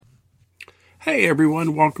Hey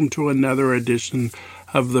everyone, welcome to another edition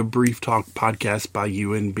of the Brief Talk podcast by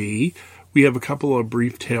UNB. We have a couple of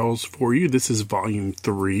brief tales for you. This is volume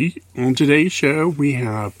 3. On today's show, we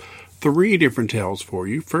have 3 different tales for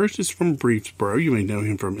you. First is from Briefsbro. You may know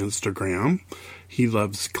him from Instagram. He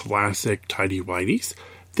loves classic tidy-whities.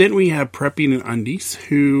 Then we have Prepping and Undies,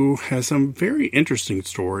 who has some very interesting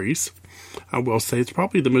stories. I will say it's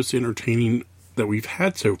probably the most entertaining that we've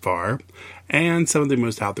had so far, and some of the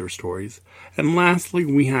most out there stories. And lastly,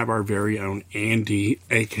 we have our very own Andy,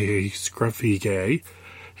 aka Scruffy Gay,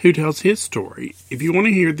 who tells his story. If you want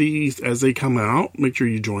to hear these as they come out, make sure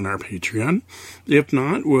you join our Patreon. If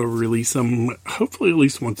not, we'll release them hopefully at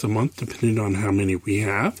least once a month, depending on how many we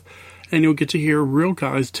have. And you'll get to hear real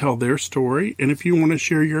guys tell their story. And if you want to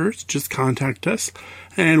share yours, just contact us,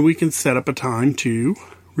 and we can set up a time to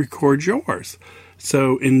record yours.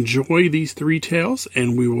 So enjoy these 3 tales,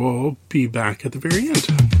 and we will be back at the very end.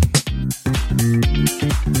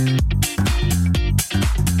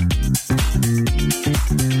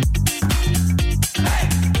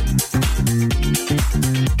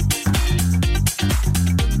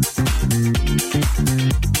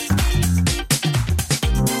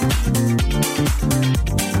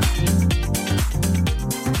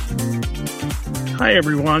 Hi,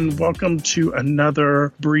 everyone. Welcome to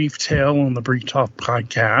another brief tale on the Brief Talk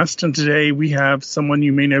podcast. And today we have someone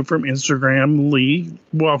you may know from Instagram, Lee.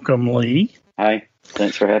 Welcome, Lee. Hi.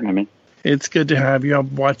 Thanks for having me. It's good to have you.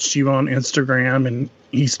 I've watched you on Instagram, and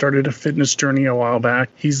he started a fitness journey a while back.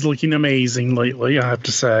 He's looking amazing lately, I have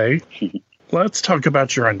to say. Let's talk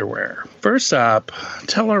about your underwear. First up,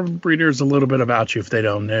 tell our readers a little bit about you if they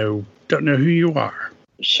don't know who you are.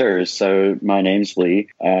 Sure. So my name's Lee.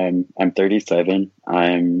 I'm 37.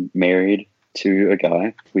 I'm married to a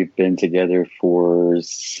guy. We've been together for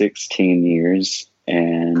 16 years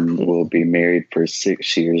and we'll be married for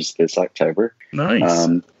 6 years this October.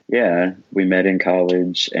 Nice. Yeah, we met in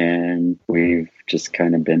college and we've just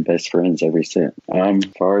kind of been best friends ever since. As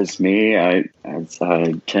far as me, as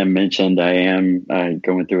Tim mentioned, I am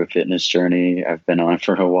going through a fitness journey. I've been on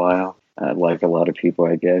for a while. Like a lot of people,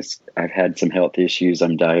 I guess. I've had some health issues.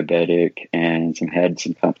 I'm diabetic and had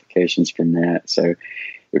some complications from that. So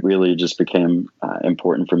it really just became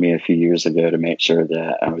important for me a few years ago to make sure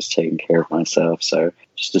that I was taking care of myself. So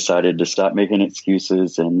just decided to stop making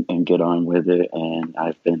excuses and get on with it. And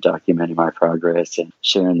I've been documenting my progress and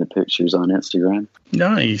sharing the pictures on Instagram.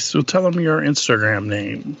 Nice. So tell them your Instagram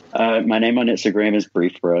name. My name on Instagram is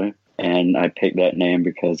Briefbro. And I picked that name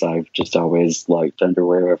because I've just always liked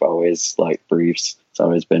underwear. I've always liked briefs. It's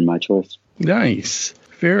always been my choice. Nice.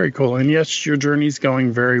 Very cool. And yes, your journey's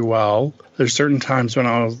going very well. There's certain times when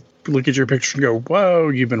I'll look at your picture and go, whoa,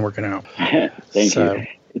 you've been working out. Thank you.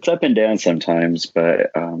 It's up and down sometimes, but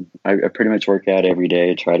I pretty much work out every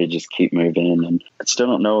day, try to just keep moving. And I still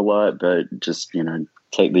don't know a lot, but just,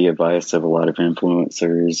 take the advice of a lot of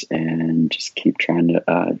influencers and just keep trying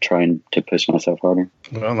to push myself harder.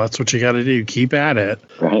 Well, that's what you got to do. Keep at it.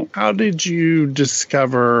 Right. How did you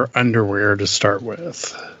discover underwear to start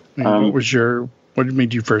with? What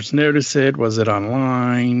made you first notice it? Was it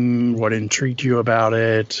online? What intrigued you about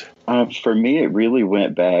it? For me, it really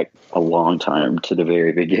went back a long time to the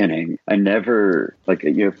very beginning. I never,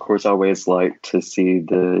 of course, always liked to see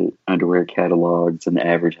the underwear catalogs and the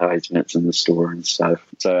advertisements in the store and stuff.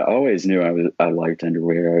 So I always knew I liked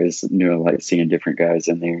underwear. I always knew I liked seeing different guys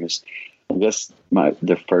in theirs. I guess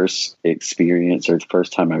the first experience or the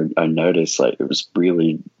first time I noticed, it was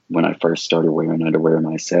really when I first started wearing underwear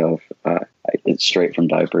myself. It's straight from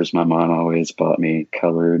diapers. My mom always bought me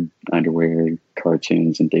colored underwear,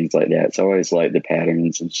 cartoons and things like that. So I always liked the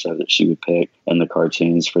patterns and stuff that she would pick and the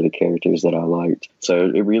cartoons for the characters that I liked. So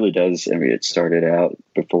it really does. It started out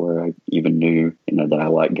before I even knew, that I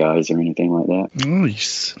liked guys or anything like that.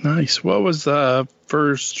 Nice. What was the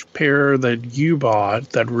first pair that you bought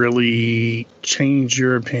that really changed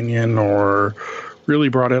your opinion or really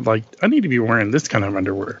brought it I need to be wearing this kind of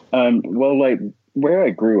underwear? Where I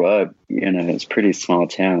grew up, it's a pretty small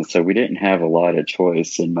town, so we didn't have a lot of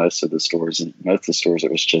choice in most of the stores. In most of the stores,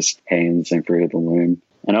 it was just Hanes and Fruit of the Loom.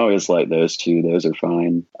 And I always liked those two. Those are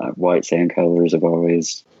fine. White sand colors have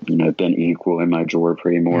always, been equal in my drawer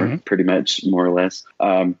pretty much, more or less.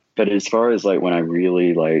 But as far as when I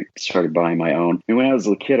really started buying my own, when I was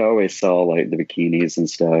a kid, I always saw the bikinis and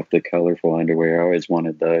stuff, the colorful underwear. I always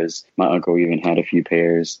wanted those. My uncle even had a few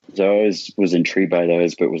pairs. So I always was intrigued by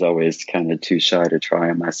those, but was always kind of too shy to try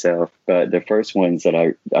them myself. But the first ones that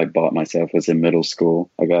I bought myself was in middle school.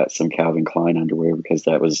 I got some Calvin Klein underwear because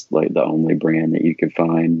that was the only brand that you could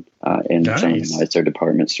find in some of the nicer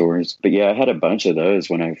department stores. But yeah, I had a bunch of those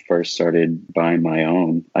when I I first started buying my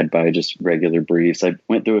own. I'd buy just regular briefs. I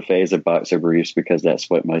went through a phase of boxer briefs because that's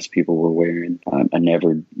what most people were wearing. I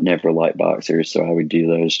never liked boxers, so I would do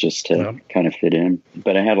those just to kind of fit in.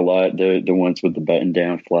 But I had a lot, the ones with the button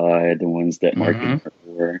down fly, the ones that Marky Mark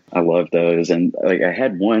wore. I love those. And like I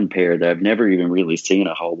had one pair that I've never even really seen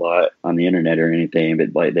a whole lot on the internet or anything,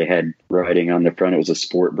 but like they had writing on the front. It was a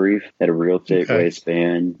sport brief, had a real thick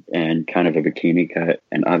waistband and kind of a bikini cut.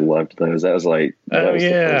 And I loved those. That was the first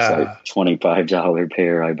like $25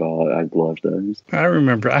 pair I bought. I loved those. I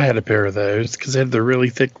remember I had a pair of those because they had the really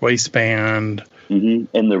thick waistband.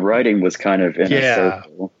 Mm-hmm. And the writing was kind of in a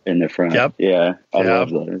circle in the front. Yep. Yeah, I love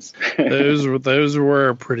those. those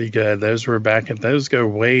were pretty good. Those go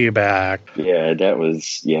way back. Yeah, I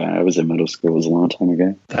was in middle school. It was a long time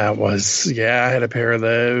ago. I had a pair of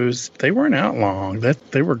those. They weren't out long.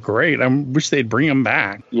 They were great. I wish they'd bring them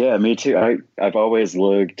back. Yeah, me too. I've always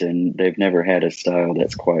looked, and they've never had a style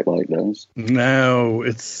that's quite like those. No,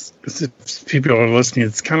 it's if people are listening,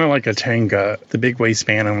 it's kind of like a tanga, the big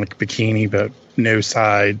waistband on like a bikini, but no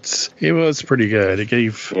sides. It was pretty good. It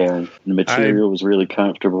gave the material was really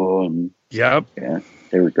comfortable and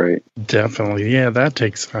they were great. Definitely. Yeah,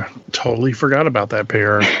 I totally forgot about that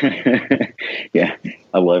pair. Yeah,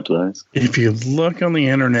 I loved those. If you look on the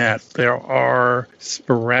internet, there are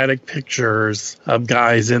sporadic pictures of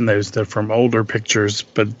guys in those. They're from older pictures,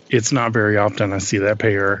 but it's not very often I see that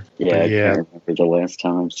pair. Yeah, I can't remember the last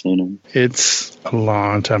time I've seen them. It's a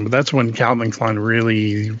long time, but that's when Calvin Klein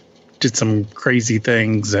really did some crazy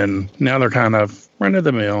things, and now they're kind of run of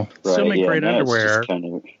the mill. Right, still make great underwear,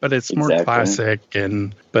 but it's more classic.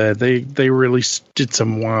 But they really did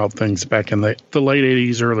some wild things back in the late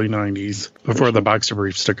 80s, early 90s, before the boxer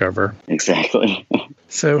briefs took over. Exactly.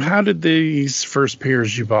 So how did these first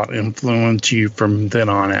pairs you bought influence you from then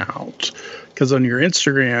on out? Because on your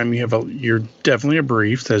Instagram, you're definitely a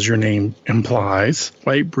brief, as your name implies.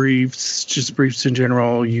 White briefs, just briefs in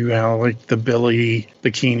general. You have like the Billy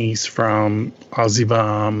bikinis from Ozzy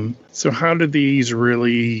Bum. So how did these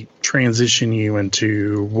really transition you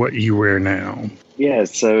into what you wear now? Yeah,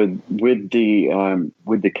 so with the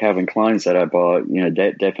Calvin Kleins that I bought,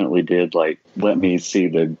 that definitely did let me see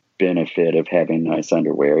the benefit of having nice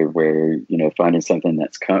underwear, where finding something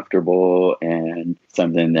that's comfortable and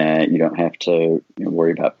something that you don't have to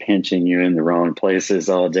worry about pinching you in the wrong places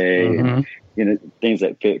all day. And, things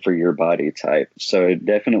that fit for your body type. So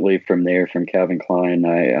definitely from Calvin Klein,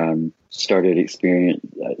 I started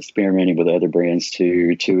experimenting with other brands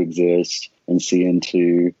to exist and see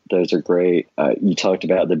into. Those are great. You talked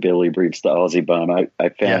about the Billy briefs, the Ozzy Bum. I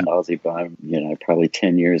found Ozzy Bum, probably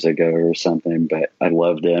 10 years ago or something, but I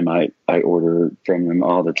love them. I order from them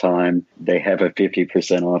all the time. They have a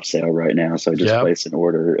 50% off sale right now, so I just placed an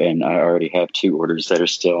order, and I already have 2 orders that are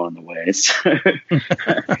still on the way. So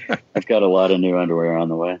I've got a lot of new underwear on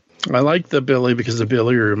the way. I like the Billy because the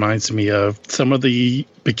Billy reminds me of some of the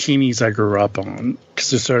bikinis I grew up on,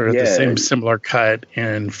 because they're sort of the same similar cut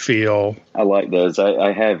and feel. I like those.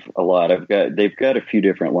 I have a lot. They've got a few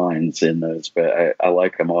different lines in those, but I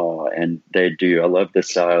like them all, and they do. I love the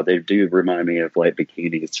style. They do remind me of like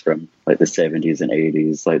bikinis from like the 70s and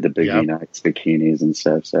 80s, like the Boogie Nights bikinis and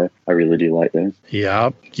stuff. So I really do like those.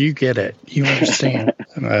 Yeah, you get it. You understand.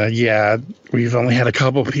 We've only had a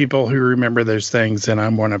couple people who remember those things, and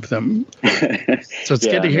I'm one of them. So it's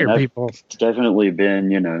good to hear people. It's definitely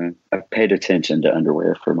been, I've paid attention to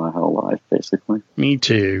underwear for my whole life, basically. Me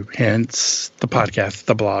too. Hence the podcast,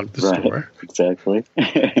 the blog, the store. Exactly.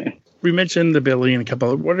 We mentioned the Billy and a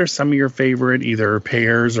couple. What are some of your favorite either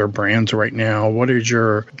pairs or brands right now? What is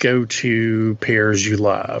your go-to pairs you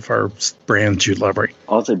love or brands you love right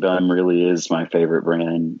now? Ozzy Bum really is my favorite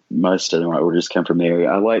brand. Most of my orders come from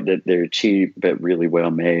there. I like that they're cheap but really well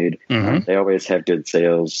made. Mm-hmm. They always have good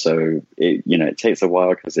sales, so it takes a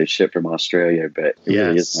while because they ship from Australia, but it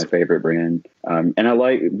really is my favorite brand. And I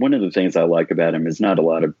like, one of the things I like about them is not a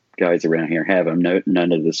lot of guys around here have them.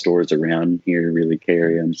 None of the stores around here really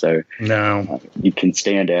carry them, so you can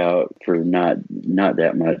stand out for not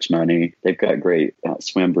that much money. They've got great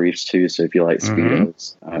swim briefs too, so if you like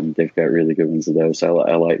Speedos, they've got really good ones of those. So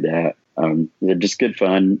I like that. They're just good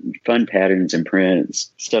fun patterns and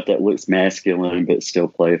prints, stuff that looks masculine but still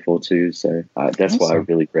playful too. So that's why I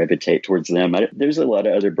really gravitate towards them. There's a lot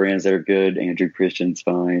of other brands that are good. Andrew Christian's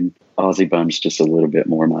fine. Ozzy Bum's just a little bit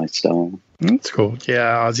more my style. That's cool.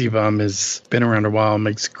 Yeah, Ozzy Bum has been around a while,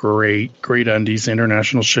 makes great undies.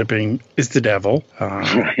 International shipping is the devil.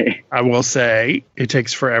 Right. I will say it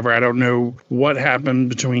takes forever. I don't know what happened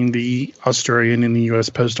between the Australian and the U.S.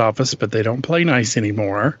 Post Office, but they don't play nice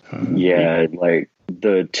anymore. Yeah, like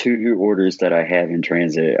the 2 orders that I have in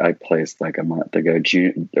transit, I placed like a month ago,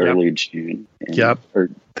 early June. Yep.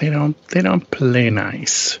 They don't play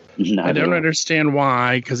nice. I don't understand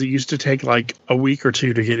why, because it used to take like a week or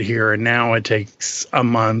 2 to get here, and now it takes a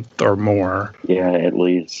month or more. Yeah, at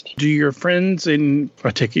least. Do your friends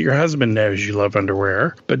I take it your husband knows you love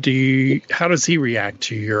underwear, but how does he react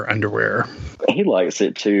to your underwear? He likes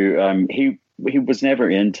it too. He was never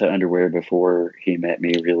into underwear before he met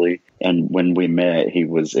me, really. And when we met, he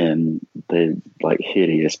was in the like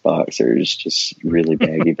hideous boxers, just really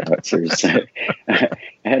baggy boxers. I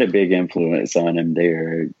had a big influence on him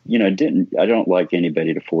there. I don't like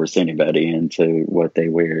anybody to force anybody into what they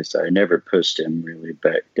wear. So I never pushed him really,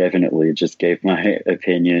 but definitely just gave my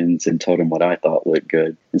opinions and told him what I thought looked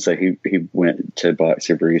good. And so he went to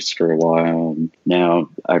boxer briefs for a while. And now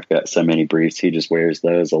I've got so many briefs, he just wears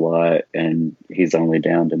those a lot. And he's only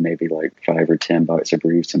down to maybe like 5 or 10 boxer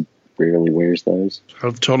briefs and rarely wears those.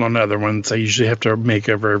 I've told on other ones I usually have to make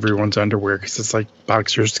over everyone's underwear because it's like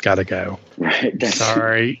boxers gotta go. Right.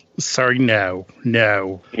 Sorry, no.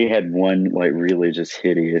 He had one like really just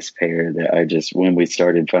hideous pair that when we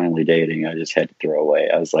started finally dating, I just had to throw away.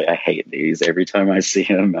 I was like, I hate these. Every time I see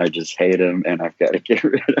them, I just hate them and I've got to get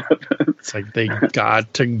rid of them. It's like they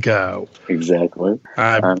got to go. Exactly.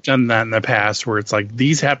 I've done that in the past where it's like,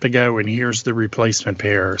 these have to go and here's the replacement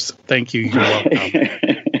pairs. Thank you. You're welcome.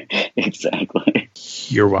 Exactly.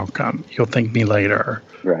 You're welcome. You'll thank me later.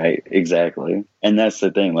 Right, exactly. And that's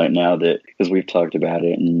the thing, like now that, because we've talked about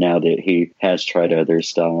it, and now that he has tried other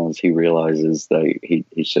styles, he realizes that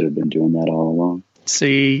he should have been doing that all along.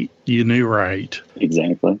 See, you knew right.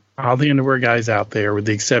 Exactly. All the underwear guys out there, with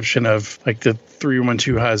the exception of like the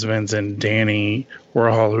 312 husbands and Danny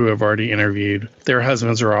Warhol, who have already interviewed, their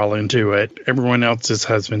husbands are all into it. Everyone else's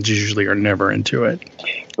husbands usually are never into it.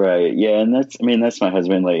 Right. Yeah. And that's my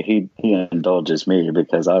husband. Like he indulges me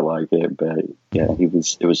because I like it, but yeah, it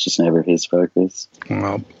was just never his focus.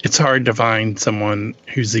 Well, it's hard to find someone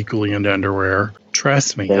who's equally into underwear.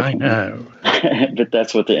 Trust me, definitely. I know. But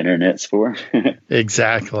that's what the internet's for.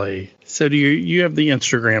 Exactly. So do you have the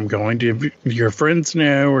Instagram going? Do your friends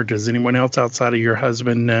know, or does anyone else outside of your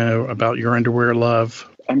husband know about your underwear love?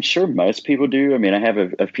 I'm sure most people do. I mean, I have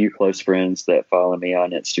a few close friends that follow me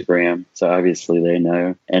on Instagram, so obviously they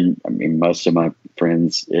know. And I mean, most of my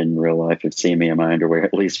friends in real life have seen me in my underwear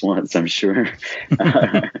at least once, I'm sure.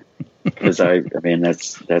 Because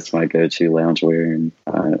that's my go-to loungewear, and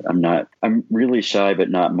I'm really shy but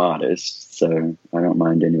not modest, so I don't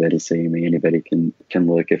mind anybody seeing me. Anybody can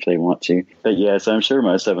look if they want to. But yeah, so I'm sure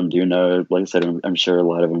most of them do know. Like I said, I'm sure a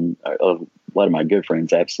lot of my good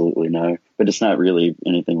friends absolutely know, but it's not really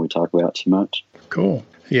anything we talk about too much. Cool.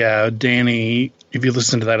 Yeah, Danny, if you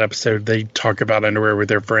listen to that episode, they talk about underwear with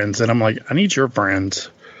their friends, and I'm like, I need your friends.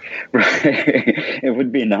 Right. It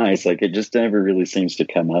would be nice. Like, it just never really seems to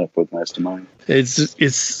come up with most of mine.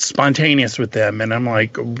 It's spontaneous with them. And I'm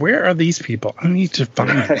like, where are these people? I need to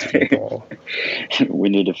find these people. We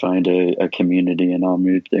need to find a community and I'll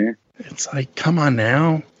move there. It's like, come on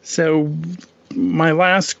now. So my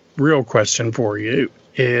last real question for you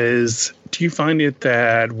is, do you find it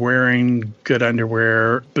that wearing good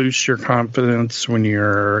underwear boosts your confidence when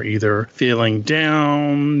you're either feeling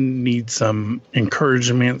down, need some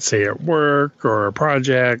encouragement, say at work or a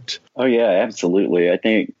project? Oh, yeah, absolutely. I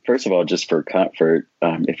think, first of all, just for comfort,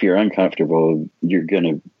 if you're uncomfortable, you're going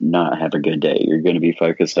to not have a good day. You're going to be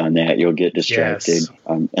focused on that. You'll get distracted.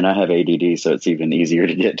 Yes. And I have ADD, so it's even easier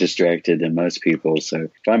to get distracted than most people. So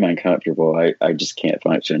if I'm uncomfortable, I just can't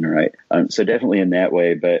function right. So definitely in that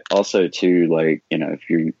way, but also too, like, you know,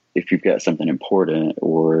 if you've got something important,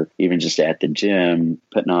 or even just at the gym,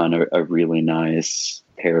 putting on a really nice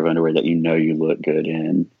pair of underwear that you know you look good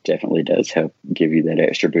in definitely does help give you that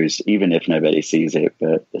extra boost, even if nobody sees it,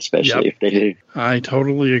 but especially if they do. I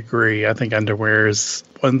totally agree. I think underwear is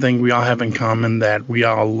one thing we all have in common that we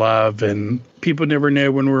all love, and people never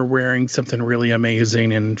know when we're wearing something really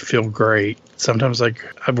amazing and feel great. Sometimes, like,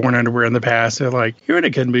 I've worn underwear in the past, they're like, you're in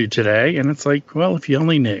a good mood today. And it's like, well, if you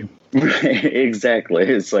only knew. Exactly.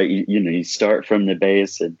 It's like, you start from the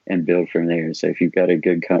base and build from there. So if you've got a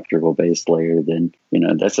good, comfortable base layer, then,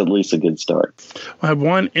 that's at least a good start. Well, I have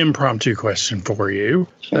one impromptu question for you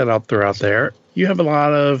that I'll throw out there. You have a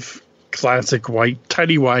lot of classic white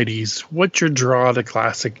tidy whities. What's your draw to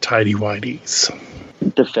classic tidy whities?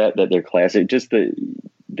 The fact that they're classic, just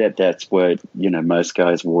that's what, most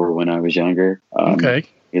guys wore when I was younger. Okay.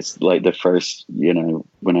 It's like the first,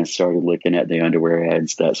 when I started looking at the underwear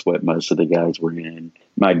ads, that's what most of the guys were in.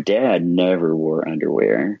 My dad never wore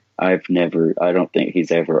underwear. I don't think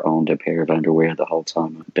he's ever owned a pair of underwear the whole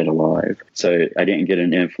time I've been alive. So I didn't get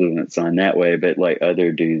an influence on that way, but like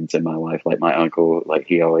other dudes in my life, like my uncle, like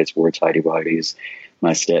he always wore tighty whities.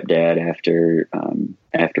 My stepdad, after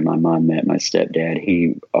my mom met my stepdad,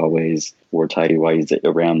 he always wore tighty whities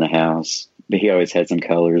around the house. But he always had some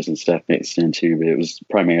colors and stuff mixed in too, but it was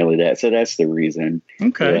primarily that. So that's the reason.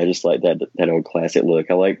 Okay. Yeah, I just like that old classic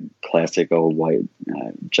look. I like classic old white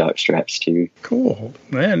jock straps too. Cool.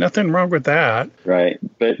 Yeah, nothing wrong with that. Right.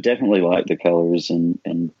 But definitely like the colors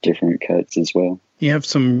and different cuts as well. You have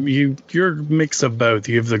you're a mix of both.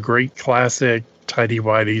 You have the great classic tidy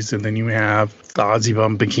whities, and then you have the Aussie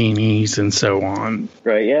bum bikinis and so on.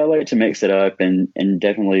 Right. Yeah, I like to mix it up, and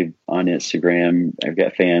definitely on Instagram, I've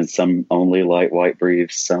got fans. Some only like white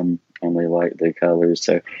briefs, some only like the colors.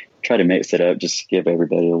 So try to mix it up, just give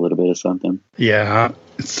everybody a little bit of something. Yeah.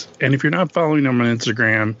 And if you're not following them on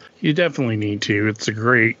Instagram, you definitely need to. It's a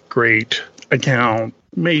great account.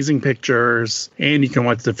 Amazing pictures, and you can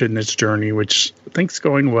watch the fitness journey, which I think's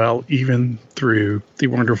going well, even through the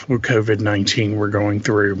wonderful COVID-19 we're going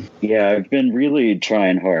through. Yeah, I've been really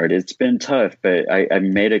trying hard. It's been tough, but I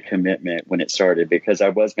made a commitment when it started because I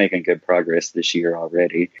was making good progress this year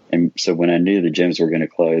already. And so when I knew the gyms were going to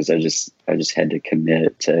close, I just had to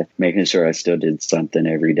commit to making sure I still did something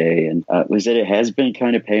every day. And it has been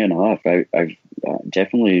kind of paying off. I've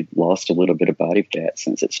definitely lost a little bit of body fat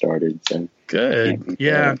since it started. So good.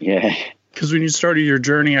 Yeah. Because when you started your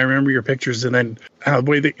journey, I remember your pictures, and then the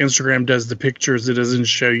way that Instagram does the pictures, it doesn't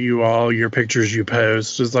show you all your pictures you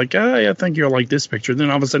post. It's like, I think you'll like this picture. Then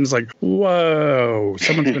all of a sudden it's like, whoa,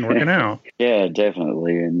 someone's been working out. Yeah,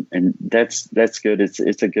 definitely. And that's good. It's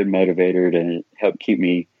a good motivator to help keep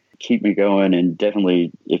me going. And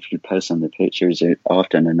definitely if you post on the pictures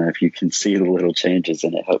often enough, you can see the little changes,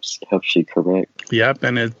 and it helps you correct. Yep.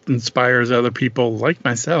 And it inspires other people like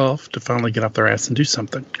myself to finally get off their ass and do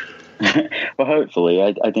something. Well, hopefully.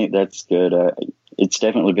 I think that's good. It's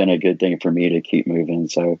definitely been a good thing for me to keep moving,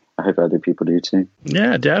 so I hope other people do too.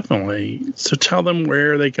 Yeah, definitely. So tell them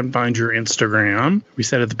where they can find your Instagram. We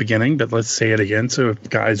said at the beginning, but let's say it again. So if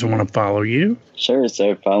guys want to follow you. Sure.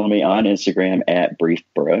 So follow me on Instagram at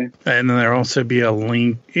BriefBro. And then there'll also be a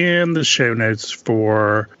link in the show notes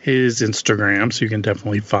for his Instagram, so you can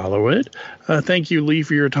definitely follow it. Thank you, Lee,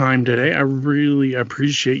 for your time today. I really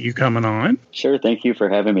appreciate you coming on. Sure. Thank you for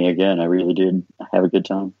having me again. I really did have a good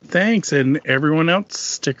time. Thanks. And everyone else,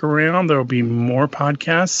 stick around. There'll be more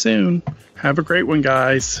podcasts soon. Have a great one,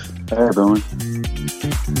 guys. Bye, everyone.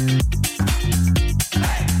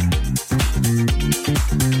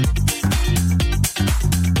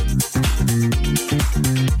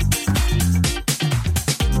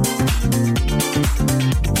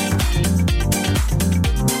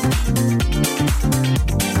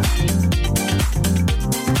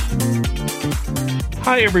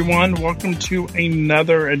 Hi, everyone. Welcome to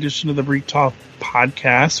another edition of the Brief Talk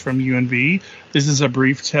podcast from UNV. This is a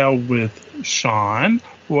brief tale with Sean.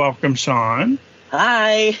 Welcome, Sean.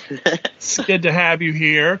 Hi. It's good to have you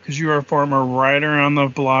here because you were a former writer on the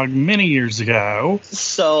blog many years ago.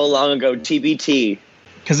 So long ago, TBT.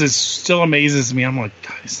 Because it still amazes me. I'm like,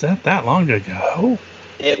 God, is that long ago?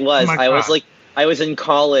 It was. Oh I was in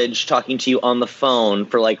college talking to you on the phone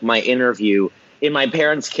for like my interview in my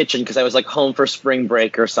parents' kitchen because I was like home for spring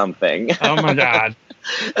break or something. Oh my God.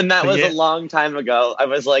 And that was a long time ago. I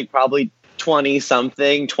was like probably 20,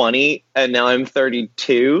 and now I'm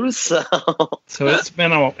 32. So it's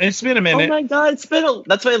been a minute. Oh my God,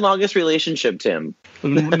 that's my longest relationship, Tim.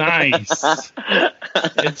 Nice.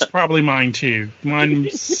 It's probably mine too.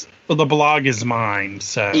 The blog is mine,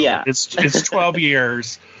 so yeah. It's 12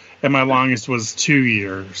 years, and my longest was 2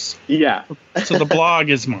 years. Yeah. So the blog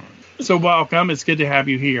is mine. So welcome. It's good to have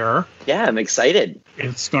you here. Yeah, I'm excited.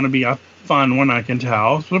 It's going to be a fun one, I can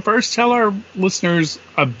tell. So first, tell our listeners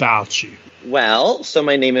about you. Well, so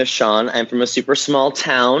my name is Sean. I'm from a super small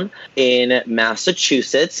town in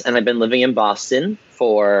Massachusetts, and I've been living in Boston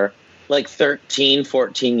for like 13,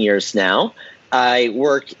 14 years now. I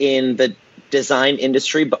work in the design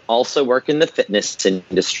industry, but also work in the fitness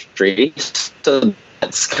industry. So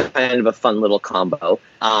that's kind of a fun little combo.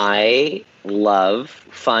 I love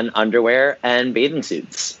fun underwear and bathing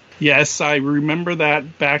suits. Yes, I remember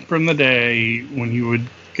that back from the day when you would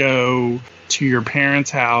go to your parents'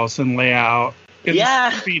 house and lay out in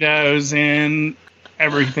Speedos and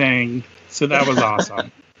everything. So that was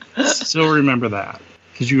awesome. Still remember that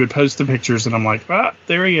because you would post the pictures and I'm like,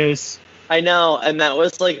 there he is. I know. And that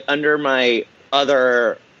was like under my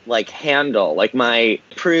other like handle, like my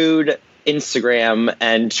prude Instagram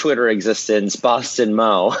and Twitter existence, Boston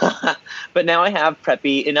Mo. But now I have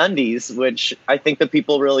Preppy in undies, which I think that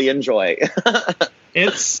people really enjoy.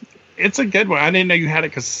 It's a good one. I didn't know you had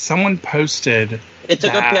it because someone posted. It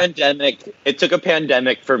took a pandemic. It took a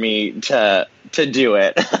pandemic for me to do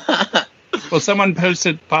it. Well, someone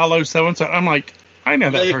posted follow so and so. I'm like, I know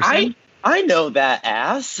that person. I know that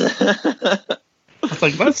ass. I was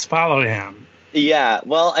like, let's follow him. Yeah.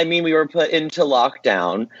 Well, I mean, we were put into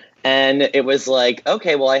lockdown, and it was like,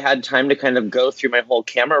 okay, well, I had time to kind of go through my whole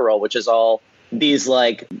camera roll, which is all these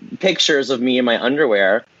like pictures of me in my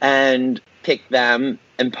underwear, and pick them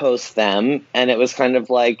and post them. And it was kind of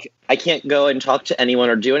like, I can't go and talk to anyone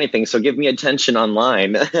or do anything, so give me attention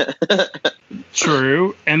online.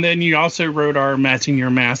 True. And then you also wrote our matching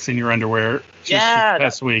your mask and your underwear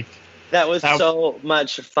last week. That was so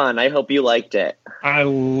much fun. I hope you liked it. I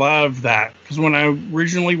love that. Because when I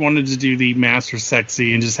originally wanted to do the master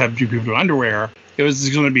sexy and just have two people do underwear, it was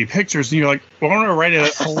going to be pictures. And you're like, well, I want to write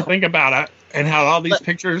a whole thing about it and have all these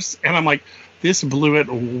pictures. And I'm like, this blew it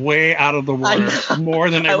way out of the water more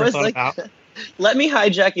than I ever thought about. Let me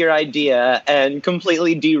hijack your idea and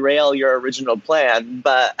completely derail your original plan.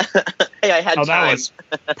 But hey, I had time. That was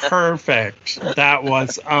perfect. That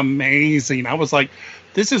was amazing. I was like,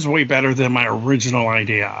 this is way better than my original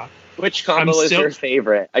idea. Which combo is your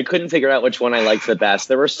favorite? I couldn't figure out which one I liked the best.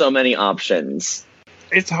 There were so many options.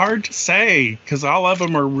 It's hard to say because all of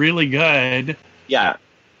them are really good. Yeah.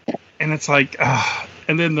 And it's like,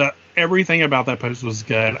 and then everything about that post was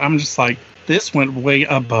good. I'm just like, this went way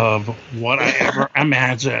above what I ever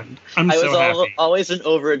imagined. I was always an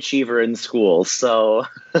overachiever in school, so...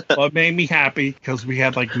 Well, it made me happy because we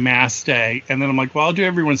had, like, mass day. And then I'm like, well, I'll do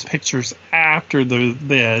everyone's pictures after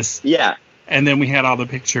this. Yeah. And then we had all the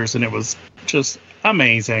pictures, and it was just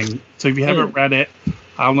amazing. So if you haven't read it,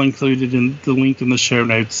 I'll include it in the link in the show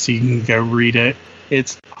notes so you can go read it.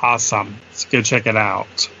 It's awesome. So go check it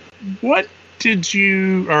out. How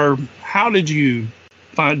did you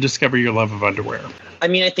discover your love of underwear? I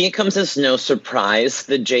mean, I think it comes as no surprise,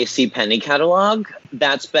 the JCPenney catalog.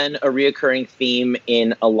 That's been a reoccurring theme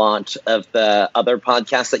in a lot of the other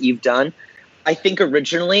podcasts that you've done. I think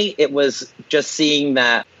originally it was just seeing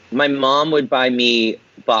that my mom would buy me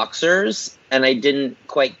boxers and I didn't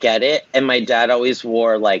quite get it. And my dad always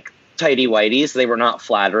wore like tighty whities. They were not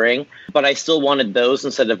flattering, but I still wanted those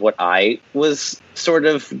instead of what I was sort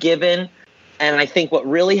of given. And I think what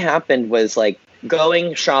really happened was like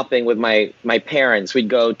going shopping with my parents. We'd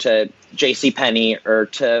go to JCPenney or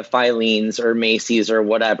to Filene's or Macy's or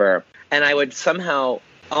whatever. And I would somehow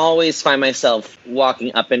always find myself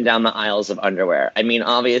walking up and down the aisles of underwear. I mean,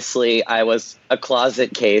 obviously, I was a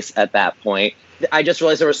closet case at that point. I just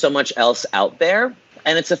realized there was so much else out there.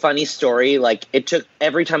 And it's a funny story. Like, it took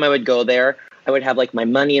every time I would go there, I would have like my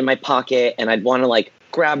money in my pocket and I'd want to like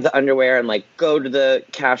grab the underwear and like go to the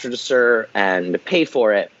cash register and pay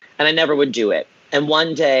for it. And I never would do it. And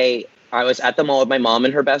one day I was at the mall with my mom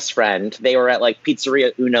and her best friend. They were at like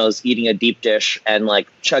Pizzeria Uno's eating a deep dish and like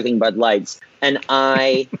chugging Bud Lights. And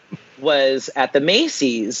I was at the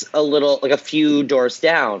Macy's a few doors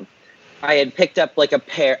down. I had picked up like a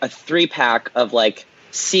 3-pack of like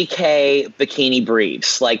CK bikini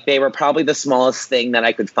briefs. Like they were probably the smallest thing that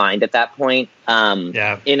I could find at that point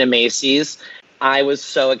in a Macy's. I was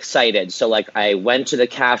so excited. So like I went to the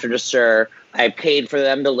cash register. I paid for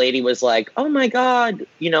them. The lady was like, oh my God,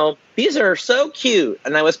 these are so cute.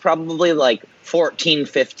 And I was probably like 14,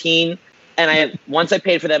 15. And once I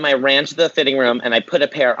paid for them, I ran to the fitting room and I put a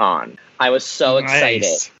pair on. I was so excited.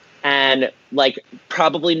 Nice. And like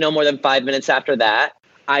probably no more than 5 minutes after that,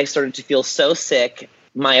 I started to feel so sick.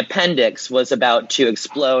 My appendix was about to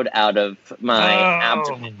explode out of my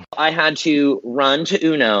abdomen. I had to run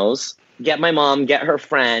to Uno's, get my mom, get her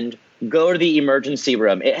friend, go to the emergency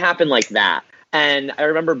room. It happened like that. And I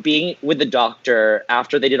remember being with the doctor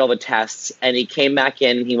after they did all the tests, and he came back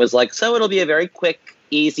in. He was like, so it'll be a very quick,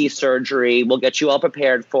 easy surgery. We'll get you all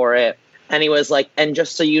prepared for it. And he was like, and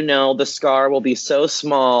just so you know, the scar will be so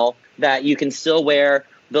small that you can still wear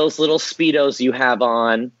those little Speedos you have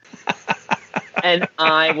on. And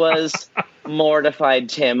I was mortified,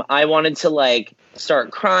 Tim. I wanted to like start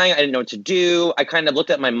crying. I didn't know what to do. I kind of looked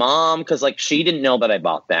at my mom because like she didn't know that I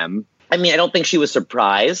bought them. I mean, I don't think she was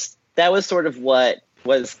surprised. That was sort of what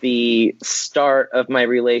was the start of my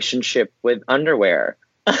relationship with underwear.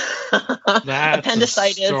 That's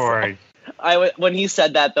appendicitis. Story. When he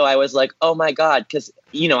said that, though, I was like, oh, my God, because,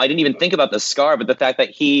 I didn't even think about the scar, but the fact that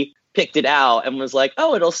he picked it out and was like,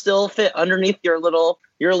 oh, it'll still fit underneath your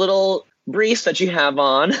little briefs that you have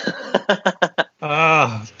on.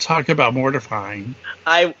 Talk about mortifying.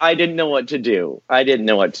 I didn't know what to do.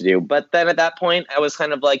 But then at that point, I was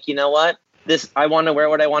kind of like, you know what? I want to wear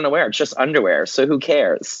what I want to wear. It's just underwear. So who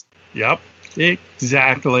cares? Yep,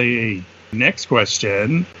 exactly. Next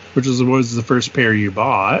question, which was the first pair you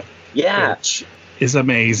bought. Yeah. Which is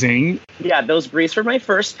amazing. Yeah, those briefs were my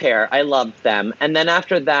first pair. I loved them. And then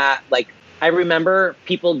after that, like, I remember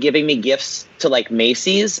people giving me gifts to like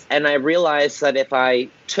Macy's, and I realized that if I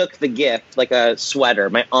took the gift, like a sweater,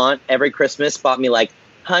 my aunt every Christmas bought me like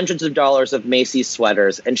hundreds of dollars of Macy's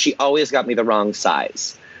sweaters, and she always got me the wrong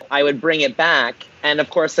size. I would bring it back, and of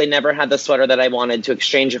course they never had the sweater that I wanted to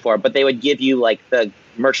exchange it for, but they would give you like the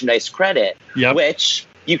merchandise credit, which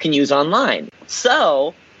you can use online.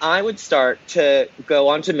 So I would start to go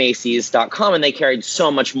onto Macy's.com, and they carried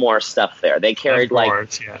so much more stuff there. They carried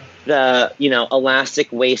the,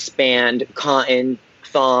 elastic waistband cotton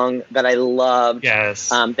thong that I loved.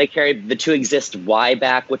 Yes. They carried the To Exist Y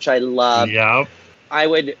back, which I loved. Yep. I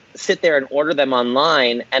would sit there and order them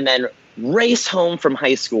online and then race home from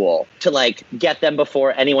high school to like get them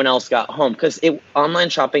before anyone else got home, because online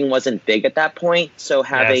shopping wasn't big at that point. So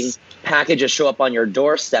having packages show up on your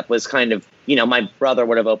doorstep was kind of, my brother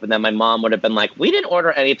would have opened them. My mom would have been like, we didn't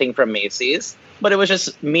order anything from Macy's, but it was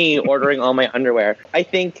just me ordering all my underwear. I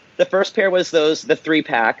think the first pair was the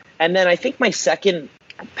 3-pack. And then I think my second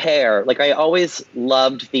pair, like I always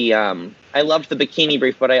loved the bikini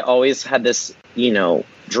brief, but I always had this,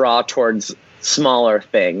 draw towards smaller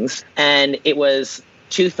things. And it was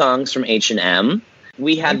 2 thongs from H&M.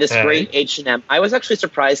 We had this great H&M. I was actually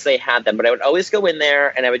surprised they had them, but I would always go in there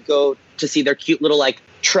and I would go to see their cute little like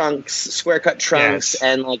trunks, square cut trunks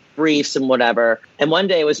and like briefs and whatever. And one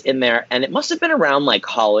day I was in there, and it must have been around like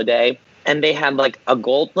holiday, and they had like a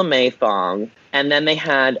gold lame thong, and then they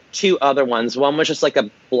had 2 other ones. One was just like a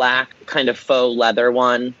black kind of faux leather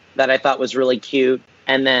one that I thought was really cute.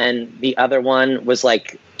 And then the other one was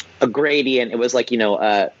like a gradient. It was like,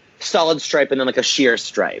 a solid stripe and then like a sheer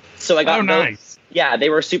stripe. So I got those. Nice. Yeah, they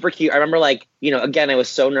were super cute. I remember like, again, I was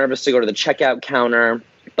so nervous to go to the checkout counter,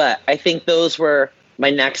 but I think those were my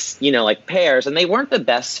next, like pairs, and they weren't the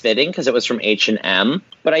best fitting because it was from H&M.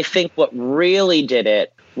 But I think what really did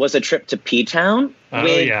it was a trip to P-Town.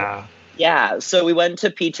 Yeah. So we went to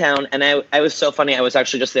P-Town, and I was so funny. I was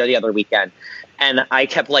actually just there the other weekend, and I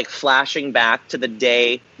kept like flashing back to the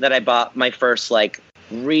day that I bought my first like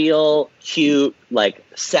real cute, like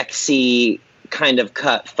sexy kind of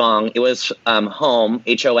cut thong. It was Home,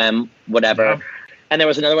 H-O-M, whatever. Yeah. And there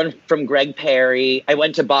was another one from Greg Perry. I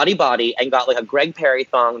went to Body and got like a Greg Perry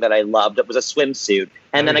thong that I loved. It was a swimsuit.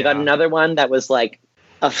 And then I got another one that was like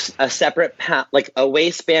a separate like a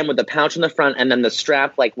waistband with a pouch in the front, and then the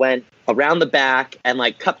strap like went around the back and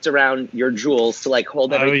like cupped around your jewels to like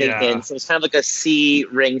hold everything in. So it was kind of like a C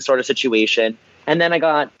ring sort of situation. And then I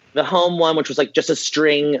got the Home one, which was like just a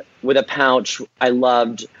string with a pouch I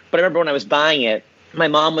loved. But I remember when I was buying it, my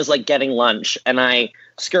mom was like getting lunch, and I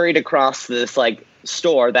scurried across this like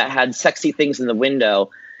store that had sexy things in the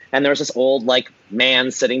window, and there was this old like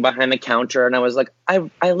man sitting behind the counter, and I was like,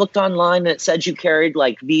 I looked online and it said you carried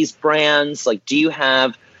like these brands, like do you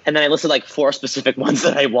have? And then I listed like 4 specific ones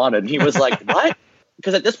that I wanted. He was like, what?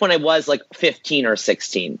 Because at this point I was like 15 or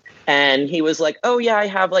 16, and he was like, oh yeah, I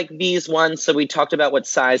have like these ones. So we talked about what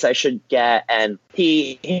size I should get, and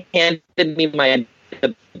he handed me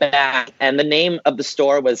the back, and the name of the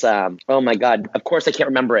store was oh my god, of course I can't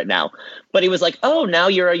remember it now, but he was like, oh, now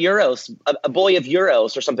you're a Euros, a boy of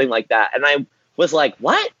Euros or something like that. And I was like,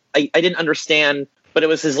 what? I didn't understand, but it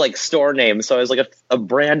was his like store name, so I was like a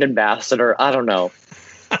brand ambassador, I don't know.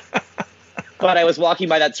 But I was walking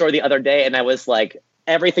by that store the other day, and I was like,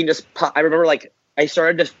 everything just I remember like I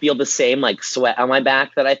started to feel the same like sweat on my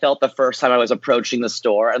back that I felt the first time I was approaching the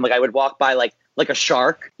store, and like I would walk by like a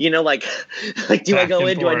shark, like do I go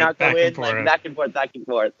in? Do I not go in? Like back and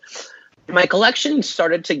forth. My collection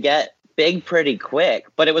started to get big pretty quick,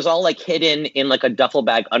 but it was all like hidden in like a duffel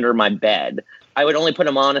bag under my bed. I would only put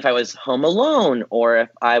them on if I was home alone, or if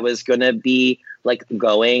I was going to be like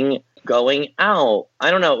going out. I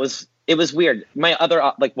don't know. It was weird. My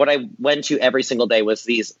other, like what I went to every single day was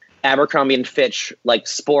these Abercrombie & Fitch like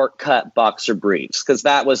sport cut boxer briefs, because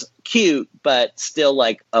that was cute, but still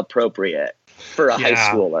like appropriate for a high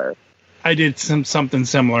schooler. I did something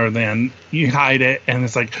similar then. You hide it, and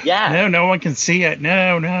it's like, no one can see it.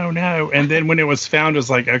 No. And then when it was found, it was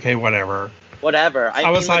like, okay, whatever.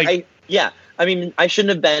 I was like, I shouldn't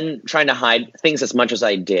have been trying to hide things as much as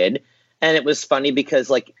I did. And it was funny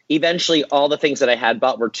because like eventually all the things that I had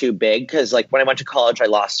bought were too big, because like when I went to college, I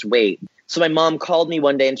lost weight. So my mom called me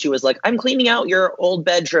one day and she was like, I'm cleaning out your old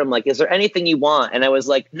bedroom. Like, is there anything you want? And I was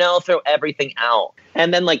like, no, throw everything out.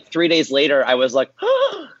 And then like 3 days later, I was like,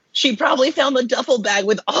 oh, she probably found the duffel bag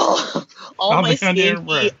with all my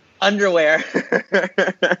stinky underwear.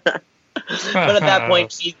 But at that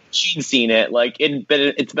point, she'd seen it. Like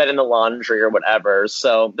it's been in the laundry or whatever.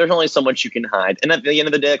 So there's only so much you can hide. And at the end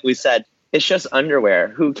of the day, like we said, it's just underwear.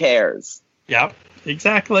 Who cares? Yep,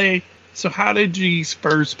 exactly. So how did these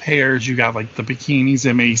first pairs you got, like the bikinis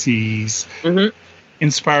at Macy's,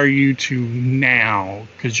 inspire you to now?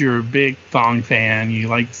 Because you're a big thong fan. You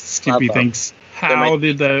like skimpy things. How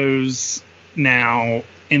did those now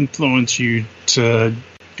influence you to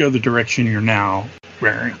go the direction you're now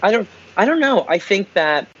wearing? I don't know. I think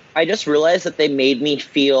that I just realized that they made me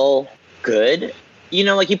feel good. You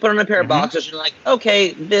know, like you put on a pair of boxers and you're like,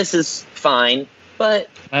 okay, this is fine. But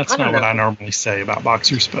that's not what I normally say about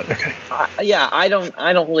boxers, but okay. I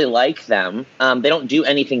don't really like them. They don't do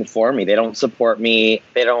anything for me. They don't support me.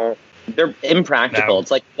 They're impractical. No.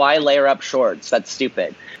 It's like, why layer up shorts? That's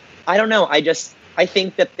stupid. I don't know. I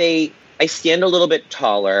think that I stand a little bit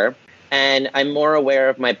taller and I'm more aware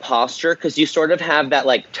of my posture because you sort of have that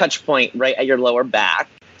like touch point right at your lower back.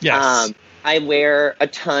 Yes. I wear a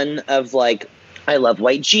ton of like, I love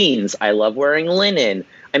white jeans. I love wearing linen.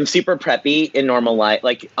 I'm super preppy in normal life.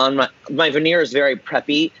 Like on my veneer is very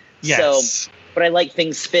preppy. Yes. So, but I like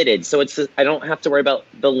things fitted. So I don't have to worry about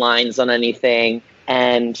the lines on anything.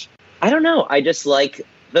 And I don't know. I just like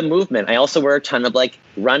the movement. I also wear a ton of like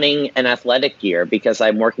running and athletic gear because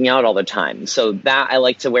I'm working out all the time. So that I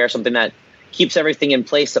like to wear something that keeps everything in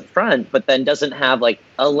place up front, but then doesn't have like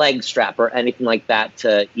a leg strap or anything like that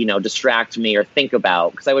to, distract me or think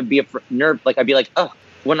about. Cause I would be I'd be like, oh,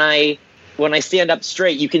 when I stand up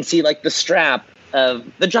straight, you can see like the strap of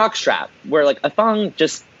the jock strap where like a thong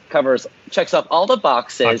just checks off all the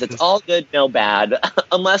boxes. It's all good, no bad,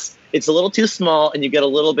 unless it's a little too small and you get a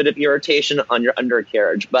little bit of irritation on your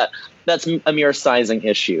undercarriage. But that's a mere sizing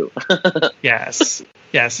issue. Yes.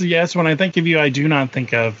 When I think of you, I do not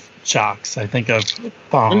think of jocks. I think of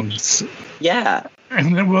thongs. Yeah.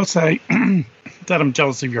 And I will say that I'm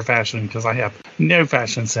jealous of your fashion because I have no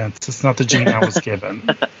fashion sense. It's not the gene I was given.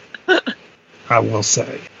 I will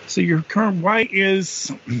say. So your current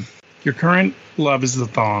love is the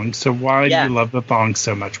thong. So why do you love the thong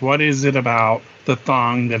so much? What is it about the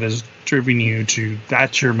thong that has driven you to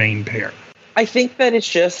that's your main pair? I think that it's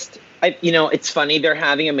just, it's funny. They're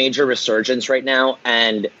having a major resurgence right now.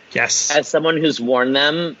 And yes, as someone who's worn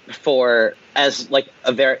them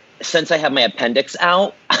since I have my appendix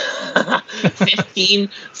out 15,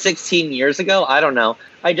 16 years ago, I don't know.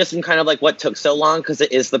 I just am kind of like, what took so long? Because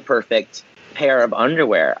it is the perfect pair of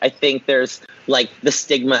underwear. I think there's like the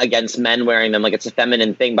stigma against men wearing them, like it's a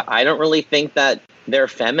feminine thing, but I don't really think that they're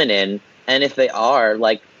feminine. And if they are,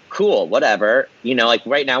 like, cool, whatever. Like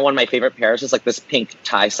right now, one of my favorite pairs is like this pink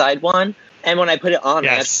tie-side one. And when I put it on,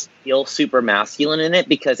 I feel super masculine in it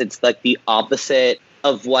because it's like the opposite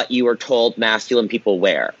of what you were told masculine people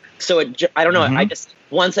wear. So I don't know. I just,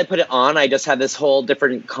 once I put it on, I just have this whole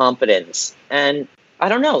different confidence. And I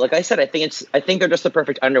don't know. Like I said, I think they're just the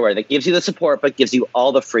perfect underwear that gives you the support, but gives you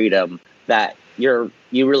all the freedom that you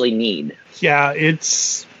really need. Yeah,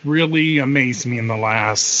 it's really amazed me in the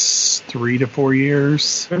last 3 to 4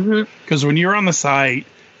 years. Because when you're on the site,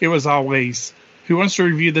 it was always, who wants to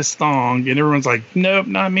review this thong? And everyone's like, nope,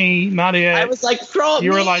 not me, not it. I was like, throw it.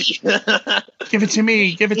 You were like, give it to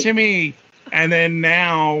me. And then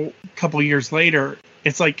now, a couple years later,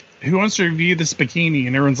 it's like, who wants to review this bikini?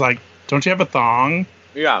 And everyone's like, don't you have a thong?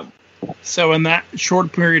 Yeah. So in that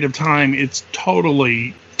short period of time, it's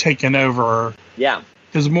totally taken over. Yeah.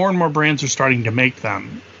 Because more and more brands are starting to make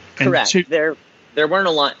them. Correct. There weren't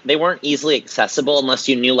a lot. They weren't easily accessible unless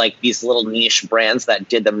you knew like these little niche brands that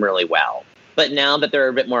did them really well. But now that they're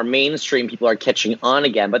a bit more mainstream, people are catching on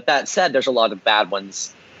again. But that said, there's a lot of bad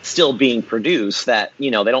ones still being produced that, they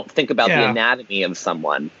don't think about the anatomy of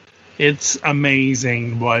someone. It's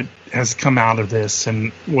amazing what has come out of this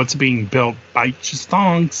and what's being built by just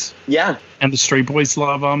thongs. Yeah. And the straight boys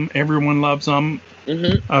love them. Everyone loves them.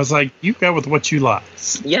 I was like, you go with what you love.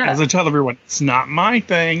 Yeah. As I tell everyone, it's not my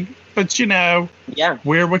thing, but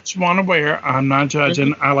wear what you want to wear. I'm not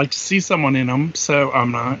judging. I like to see someone in them, so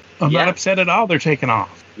I'm not upset at all. They're taking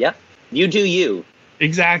off. Yep. You do you.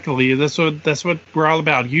 Exactly. That's what we're all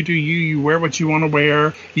about. You do you. You wear what you want to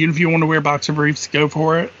wear. Even if you want to wear boxer briefs, go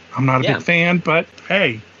for it. I'm not a big fan, but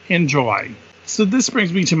hey, enjoy. So this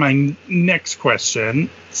brings me to my next question.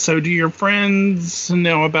 So do your friends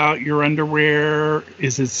know about your underwear?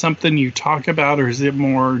 Is it something you talk about, or is it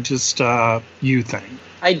more just you thing?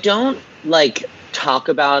 I don't talk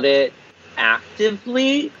about it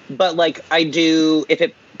actively, but like I do, if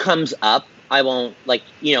it comes up, I won't, like,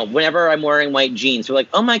 you know, whenever I'm wearing white jeans, we're like,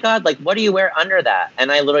 oh my God, like, what do you wear under that?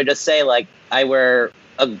 And I literally just say, like, I wear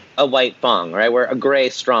a white thong, or I wear a gray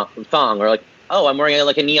strong thong, or like, oh, I'm wearing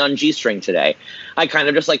like a neon G-string today. I kind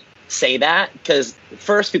of just like say that because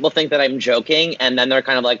first people think that I'm joking, and then they're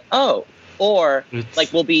kind of like, oh, or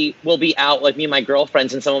like we'll be out, like me and my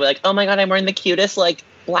girlfriends, and someone will be like, oh my God, I'm wearing the cutest like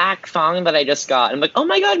black thong that I just got. And I'm like, oh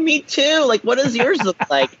my God, me too. Like, what does yours look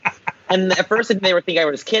like? And at first they would think I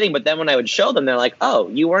was kidding, but then when I would show them, they're like, oh,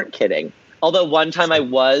 you weren't kidding. Although one time I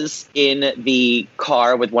was in the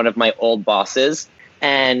car with one of my old bosses,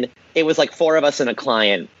 and it was like 4 of us and a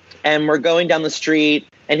client, and we're going down the street,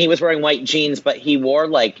 and he was wearing white jeans, but he wore,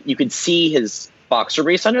 like, you could see his boxer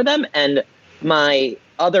briefs under them, and my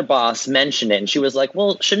other boss mentioned it, and she was like,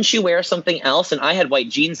 well, shouldn't you wear something else? And I had white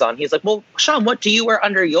jeans on. He's like, well, Sean, what do you wear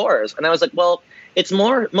under yours? And I was like, well, it's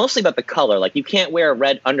mostly about the color. Like, you can't wear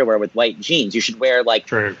red underwear with white jeans. You should wear, like,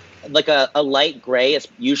 True. Like a light gray is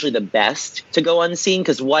usually the best to go unseen,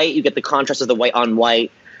 because white, you get the contrast of the white on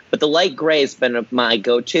white. But the light gray has been my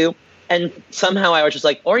go-to. And somehow I was just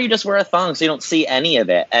like, or you just wear a thong so you don't see any of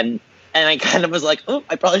it. And I kind of was like, oh,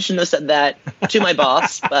 I probably shouldn't have said that to my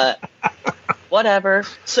boss, but whatever.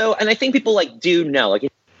 So, and I think people like do know, like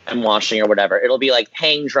if I'm washing or whatever, it'll be like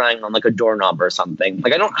hang drying on like a doorknob or something.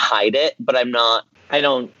 Like I don't hide it, but I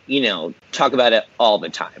don't, you know, talk about it all the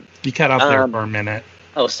time. You cut off there for a minute.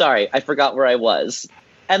 Oh, sorry. I forgot where I was.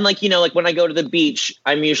 And like, you know, like when I go to the beach,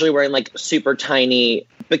 I'm usually wearing like super tiny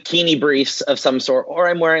bikini briefs of some sort, or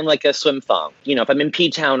I'm wearing like a swim thong. You know, if I'm in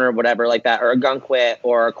P-Town or whatever like that, or a Gunkwit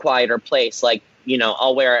or a quieter place, like, you know,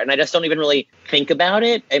 I'll wear it. And I just don't even really think about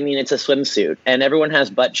it. I mean, it's a swimsuit and everyone has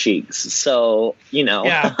butt cheeks. So, you know.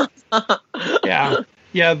 Yeah.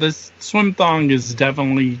 Yeah, the swim thong is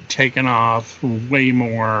definitely taken off way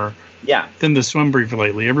more than the swim brief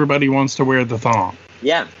lately. Everybody wants to wear the thong.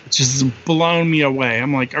 Yeah. It's just blown me away.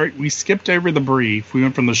 I'm like, all right, we skipped over the brief. We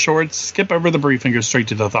went from the shorts, skip over the brief, and go straight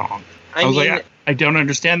to the thong. I was like, I don't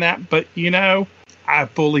understand that, but, you know, I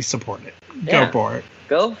fully support it. Yeah. Go for it.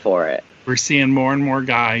 Go for it. We're seeing more and more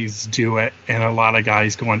guys do it, and a lot of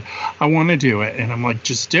guys going, I want to do it. And I'm like,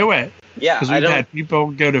 just do it. Yeah. Because we've had people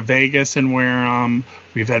go to Vegas and wear them.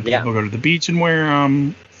 We've had people go to the beach and wear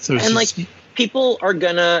them. So it's just... like, people are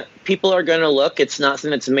gonna look. It's not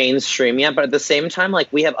something that's mainstream yet, but at the same time,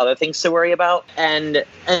 like we have other things to worry about, and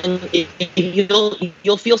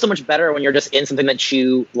you'll feel so much better when you're just in something that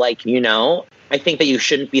you like. You know, I think that you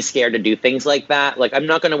shouldn't be scared to do things like that. Like I'm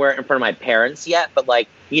not gonna wear it in front of my parents yet, but like,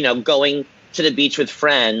 you know, going to the beach with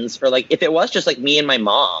friends, or like if it was just like me and my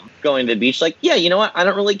mom going to the beach, like yeah, you know what, I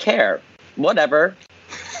don't really care. Whatever.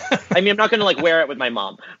 I mean, I'm not gonna like wear it with my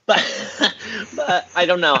mom, but I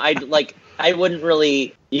don't know. I wouldn't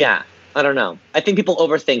really, I don't know. I think people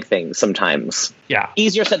overthink things sometimes. Yeah.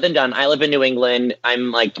 Easier said than done. I live in New England.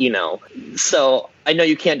 I'm like, you know, so I know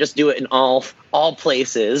you can't just do it in all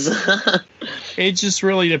places. It just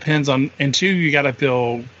really depends on, and two, you got to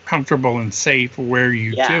feel comfortable and safe where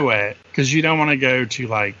you do it, because you don't want to go to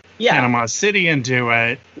like Panama City and do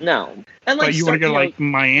it. No. And like, but you want to go like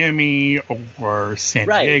Miami or San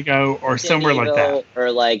Diego or somewhere like that.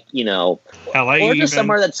 Or like, you know, LA, or just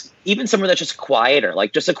somewhere that's just quieter,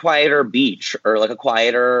 like just a quieter beach or like a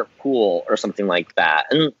quieter pool or something like that.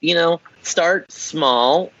 And, you know, start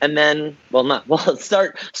small and then,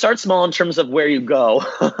 start small in terms of where you go.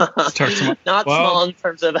 Start small. Not small in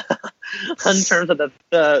terms of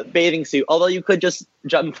the bathing suit, although you could just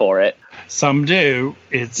jump for it. Some do.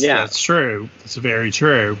 That's true. It's very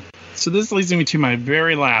true. So this leads me to my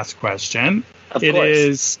very last question. Of course.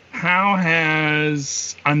 Is, how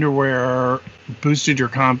has underwear boosted your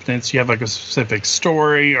confidence? Do you have like a specific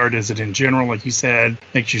story, or does it in general, like you said,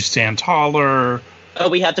 makes you stand taller? Oh,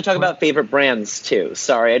 we have to talk about favorite brands too.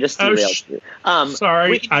 Sorry, I just derailed you.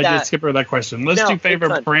 Sorry, I did skip over that question. Let's do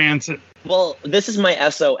favorite brands. Well, this is my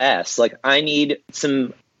SOS. Like, I need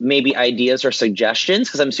some maybe ideas or suggestions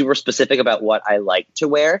because I'm super specific about what I like to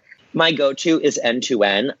wear. My go-to is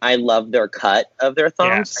N2N. I love their cut of their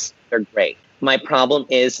thongs. Yes. They're great. My problem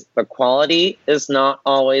is the quality is not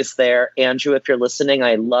always there. Andrew, if you're listening,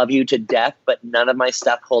 I love you to death, but none of my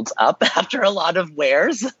stuff holds up after a lot of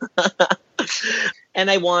wears. And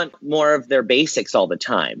I want more of their basics all the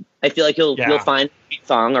time. I feel like you'll find a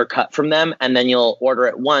thong or cut from them, and then you'll order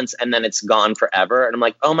it once, and then it's gone forever. And I'm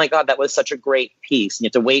like, oh my God, that was such a great piece. And you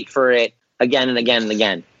have to wait for it again and again and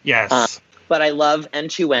again. Yes. But I love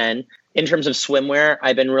N2N. In terms of swimwear,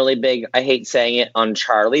 I've been really big. I hate saying it on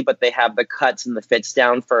Charlie, but they have the cuts and the fits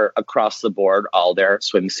down for across the board, all their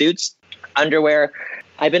swimsuits. Underwear,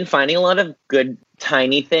 I've been finding a lot of good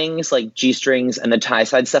tiny things like G-strings and the tie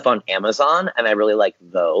side stuff on Amazon, and I really like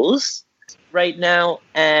those right now.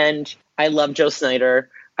 And I love Joe Snyder.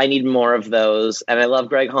 I need more of those. And I love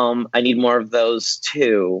Greg Home. I need more of those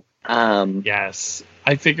too. Yes.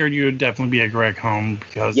 I figured you would definitely be a Greg Home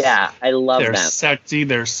because I love they're them. sexy,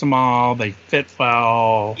 they're small, they fit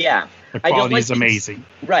well. Yeah. The quality is amazing.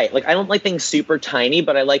 Right. Like, I don't like things super tiny,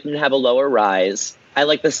 but I like them to have a lower rise. I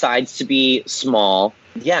like the sides to be small.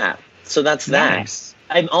 Yeah. So that's that. Nice.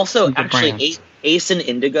 I'm also Good actually brand. Ace and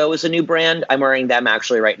Indigo is a new brand. I'm wearing them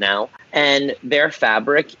actually right now. And their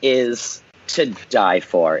fabric is to die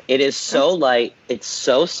for. It is so light. It's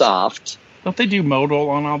so soft. Don't they do modal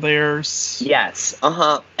on all theirs? Yes.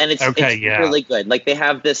 And it's yeah. really good. Like they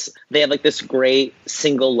have this great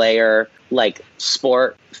single layer, like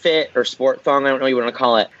sport fit or sport thong. I don't know what you want to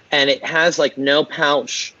call it. And it has like no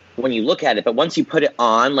pouch when you look at it, but once you put it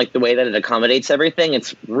on, like the way that it accommodates everything,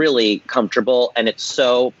 it's really comfortable, and it's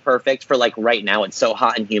so perfect for like right now. It's so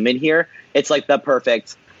hot and humid here. It's like the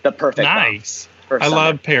perfect. Nice. I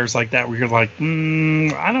love pairs like that where you're like,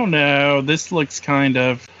 I don't know, this looks kind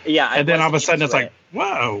of. Yeah. And then all of a sudden it's like,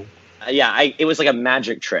 whoa. It was like a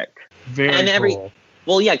magic trick. Very cool.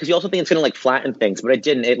 Well, yeah, because you also think it's going to like flatten things, but it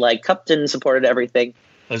didn't. It like cupped and supported everything.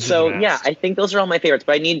 So yeah, I think those are all my favorites.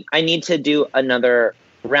 But I need to do another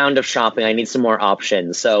round of shopping. I need some more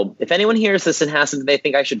options. So if anyone hears this and has something they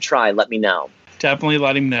think I should try, let me know. Definitely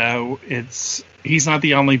let him know. He's not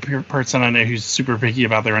the only person I know who's super picky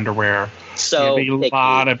about their underwear. So there'll be a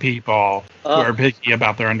lot of people who are picky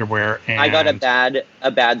about their underwear. And I got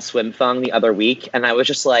a bad swim thong the other week, and I was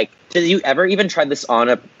just like, did you ever even try this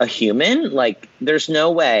on a human? Like, there's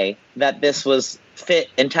no way that this was fit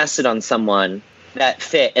and tested on someone that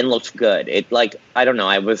fit and looked good. It like, I don't know,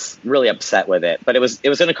 I was really upset with it, but it was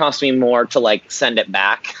going to cost me more to like send it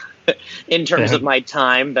back in terms of my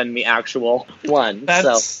time than the actual one.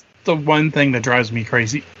 That's the one thing that drives me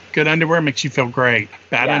crazy. Good underwear makes you feel great.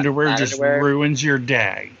 Bad underwear just ruins your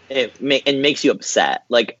day. It makes you upset.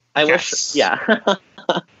 Like, I wish,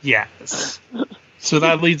 Yes. So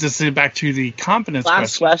that leads us back to the confidence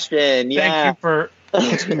last question. Yeah. Thank you for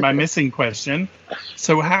answering my missing question.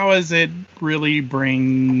 So how does it really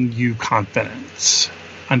bring you confidence?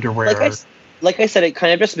 Underwear. Like I said, it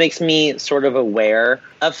kind of just makes me sort of aware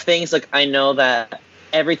of things. Like, I know that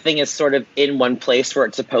everything is sort of in one place where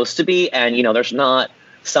it's supposed to be, and there's not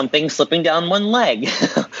something slipping down one leg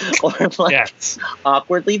or like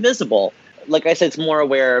awkwardly visible. Like I said, it's more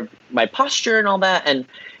aware of my posture and all that, and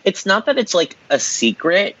it's not that it's like a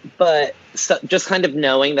secret, but just kind of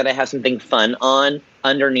knowing that I have something fun on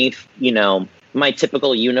underneath, my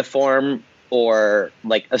typical uniform or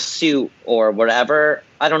like a suit or whatever.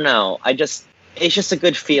 I don't know. It's just a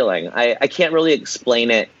good feeling. I can't really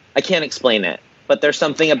explain it. I can't explain it, but there's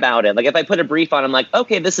something about it. Like, if I put a brief on, I'm like,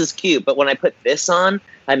 okay, this is cute. But when I put this on,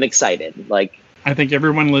 I'm excited. Like, I think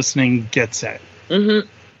everyone listening gets it. Mm-hmm.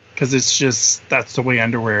 Because it's just, that's the way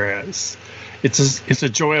underwear is. It's a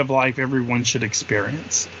joy of life everyone should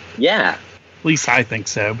experience. Yeah. At least I think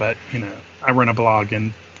so. But, I run a blog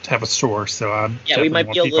and have a store, so we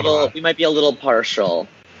might be a little partial.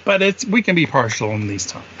 But we can be partial in these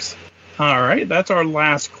times. All right, that's our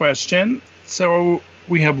last question. So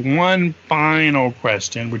we have one final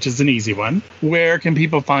question, which is an easy one. Where can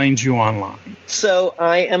people find you online? So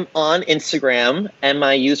I am on Instagram, and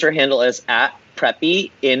my user handle is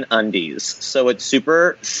 @PreppyInUndies. So it's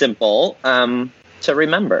super simple to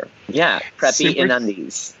remember. Yeah,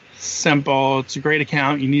 PreppyInUndies. Simple. It's a great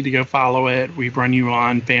account. You need to go follow it. We've run you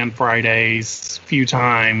on Fan Fridays a few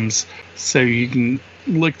times, so you can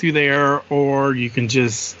look through there, or you can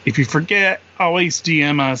just, if you forget, always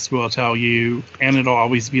DM us. We'll tell you, and it'll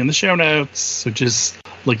always be in the show notes. So just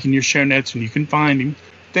look in your show notes and you can find him.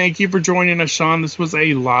 Thank you for joining us, Sean. This was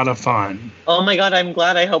a lot of fun. Oh my God, I'm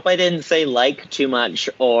glad. I hope I didn't say too much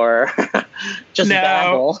or just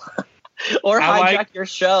babble. Or hijack your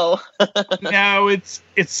show. No,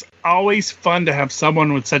 it's always fun to have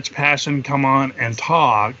someone with such passion come on and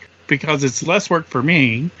talk, because it's less work for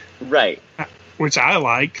me. Right. Which I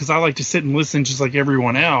like, because I like to sit and listen just like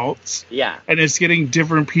everyone else. Yeah. And it's getting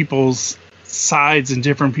different people's sides and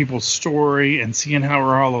different people's story and seeing how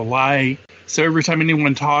we're all alike. So every time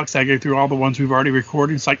anyone talks, I go through all the ones we've already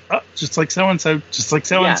recorded. It's like, oh, just like so-and-so, just like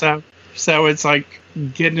so-and-so. So it's like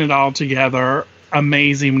getting it all together.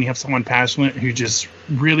 Amazing when you have someone passionate who just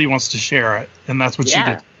really wants to share it. And that's what you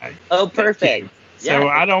did today. Oh, perfect. So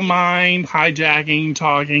I don't mind hijacking,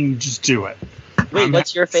 talking, just do it. Wait,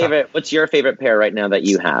 what's your favorite pair right now that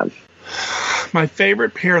you have? My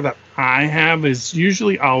favorite pair that I have is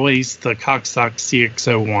usually always the Cockstock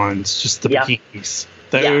CX-01s, just the bikinis.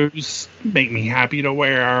 Those make me happy to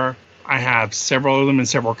wear. I have several of them in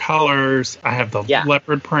several colors. I have the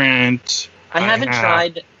leopard print. I haven't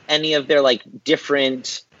tried any of their like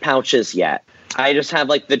different pouches yet. I just have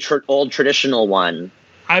like the old traditional one.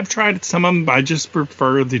 I've tried some of them, but I just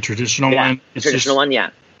prefer the traditional one. It's traditional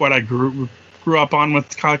one, what I grew up on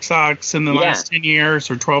with Cock Socks in the last 10 years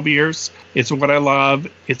or 12 years. It's what I love.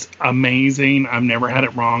 It's amazing. I've never had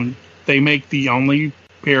it wrong. They make the only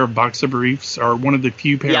pair of boxer briefs, or one of the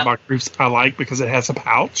few pair of boxer briefs I like, because it has a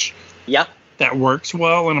pouch. Yep. That works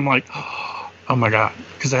well, and I'm like, oh my God.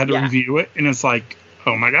 Because I had to review it, and it's like,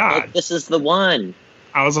 oh my God. Like, this is the one.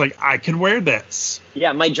 I was like, I could wear this.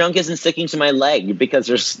 Yeah, my junk isn't sticking to my leg because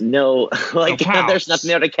there's no there's nothing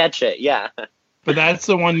there to catch it. Yeah. But that's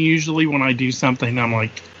the one usually when I do something, I'm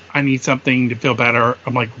like, I need something to feel better.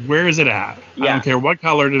 I'm like, where is it at? I don't care what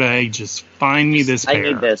color today. Just find me this pair. I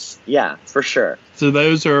need this. Yeah, for sure. So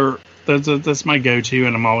that's my go-to,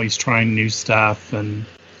 and I'm always trying new stuff, and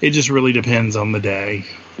it just really depends on the day.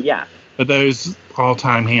 Yeah. But those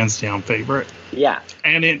all-time hands down favorite. Yeah.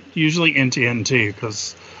 And it usually end-to-end too,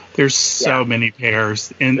 because there's so many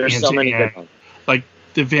pairs. There's so many good ones. Like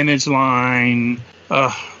the vintage line.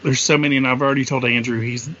 There's so many, and I've already told Andrew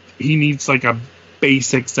he needs like a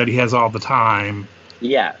basics that he has all the time.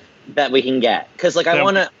 Yeah, that we can get. Because like I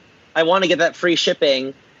want to get that free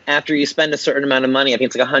shipping after you spend a certain amount of money. I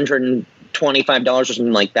think it's like $125 or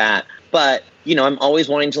something like that. But, you know, I'm always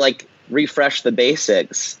wanting to like refresh the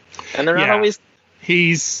basics. And they're not always...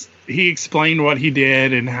 He explained what he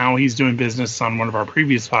did and how he's doing business on one of our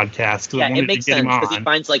previous podcasts. Yeah, it makes sense because he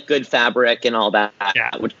finds like good fabric and all that,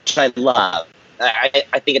 which I love.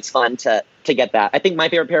 I think it's fun to get that. I think my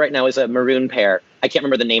favorite pair right now is a maroon pair. I can't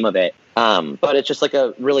remember the name of it, but it's just like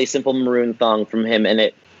a really simple maroon thong from him, and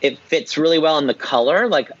it fits really well. And the color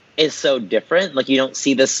like is so different. Like you don't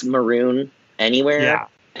see this maroon anywhere. Yeah.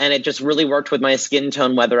 And it just really worked with my skin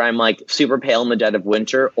tone, whether I'm like super pale in the dead of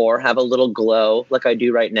winter or have a little glow like I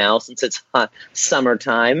do right now since it's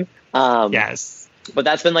summertime. Yes. But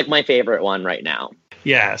that's been like my favorite one right now.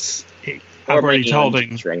 Yes. I've already told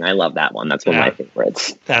him. String. I love that one. That's one of my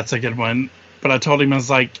favorites. That's a good one. But I told him, I was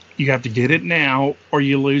like, you have to get it now or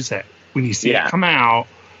you lose it. When you see it come out.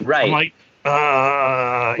 Right. I'm like,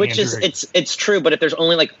 which Andrew. is it's true, but if there's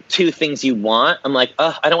only like two things you want, I'm like,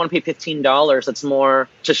 I don't want to pay $15. That's more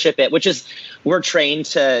to ship it, which is we're trained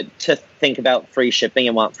to think about free shipping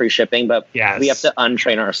and want free shipping, but we have to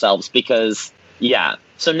untrain ourselves because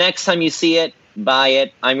so next time you see it, buy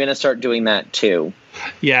it. I'm gonna start doing that too.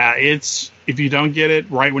 Yeah, it's if you don't get it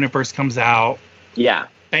right when it first comes out,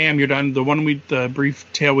 bam, you're done. The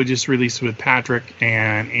brief tale we just released with Patrick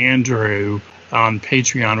and Andrew on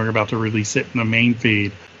Patreon. We're about to release it in the main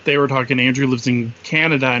feed. They were talking, Andrew lives in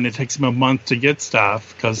Canada and it takes him a month to get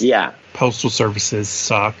stuff because postal services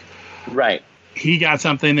suck. Right. He got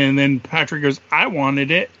something and then Patrick goes, I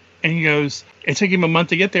wanted it. And he goes, it took him a month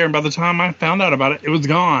to get there. And by the time I found out about it, it was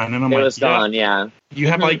gone. And I'm like, it was gone, You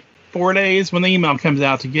have like 4 days when the email comes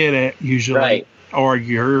out to get it usually. Right. Or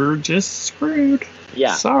you're just screwed.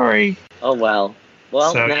 Yeah. Sorry. Oh, well.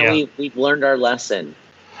 Well, so, now we've learned our lesson.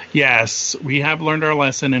 Yes, we have learned our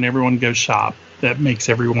lesson, and everyone go shop. That makes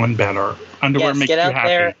everyone better. Underwear makes you happy. Get out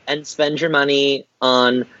there and spend your money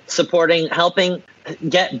on supporting, helping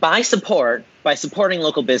by supporting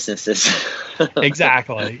local businesses.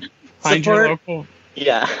 Exactly. Find your local.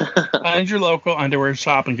 Yeah. Find your local underwear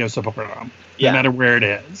shop and go support them. No matter where it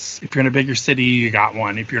is. If you're in a bigger city, you got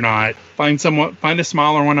one. If you're not, find a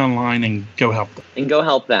smaller one online and go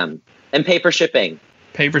help them. And pay for shipping.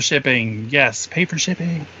 Pay for shipping. Yes, pay for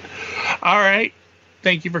shipping. All right.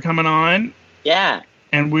 Thank you for coming on. Yeah.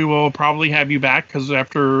 And we will probably have you back because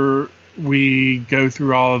after we go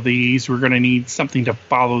through all of these, we're going to need something to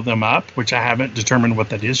follow them up, which I haven't determined what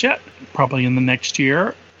that is yet. Probably in the next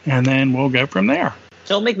year. And then we'll go from there.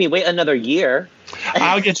 Don't make me wait another year.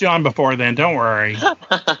 I'll get you on before then. Don't worry.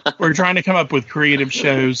 We're trying to come up with creative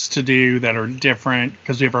shows to do that are different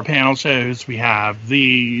because we have our panel shows. We have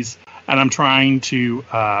these. And I'm trying to,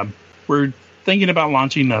 we're thinking about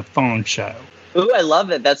launching a thong show. Ooh, I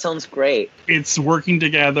love it. That sounds great. It's working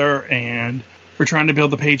together, and we're trying to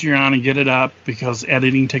build the Patreon and get it up because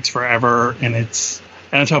editing takes forever. And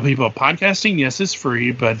I tell people, podcasting, yes, is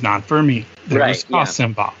free, but not for me. There's costs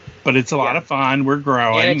involved. But it's a lot of fun. We're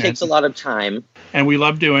growing. And it takes a lot of time. And we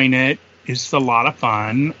love doing it. It's a lot of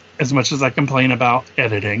fun, as much as I complain about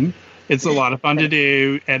editing. It's a lot of fun to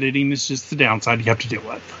do. Editing is just the downside you have to deal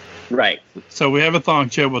with. Right. So we have a thong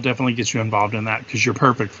show. We'll definitely get you involved in that because you're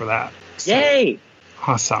perfect for that. So, yay!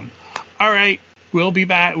 Awesome. All right. We'll be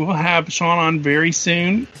back. We'll have Sean on very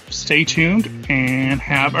soon. Stay tuned and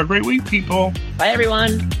have a great week, people. Bye,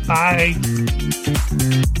 everyone. Bye.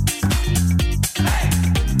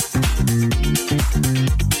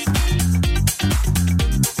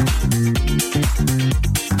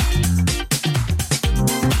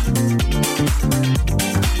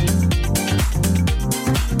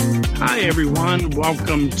 Hi, everyone.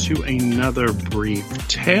 Welcome to another brief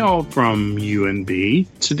tale from UNB.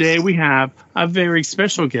 Today we have a very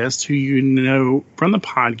special guest who you know from the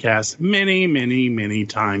podcast many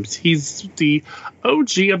times. He's the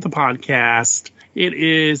OG of the podcast. It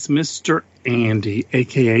is Mr. Andy,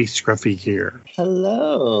 a.k.a. Scruffy here.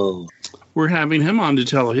 Hello. We're having him on to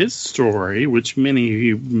tell his story, which many of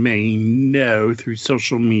you may know through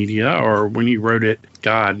social media or when he wrote it,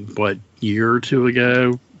 year or two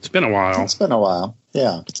ago? It's been a while. It's been a while,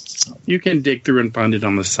 yeah. You can dig through and find it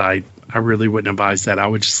on the site. I really wouldn't advise that. I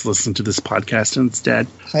would just listen to this podcast instead.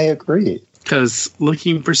 I agree. Because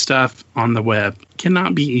looking for stuff on the web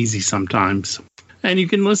cannot be easy sometimes. And you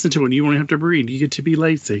can listen to it. You won't have to read. You get to be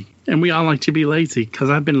lazy. And we all like to be lazy because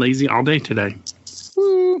I've been lazy all day today.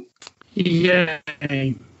 Woo.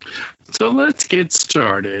 Yay. So let's get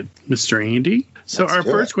started, Mr. Andy. So our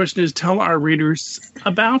first question is tell our readers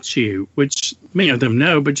about you, which many of them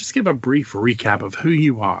know, but just give a brief recap of who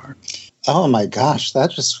you are. Oh my gosh,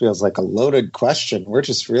 that just feels like a loaded question. We're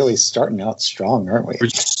just really starting out strong, aren't we?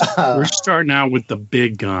 We're starting out with the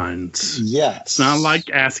big guns. Yes. It's not like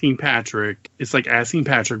asking Patrick. It's like asking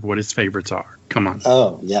Patrick what his favorites are. Come on.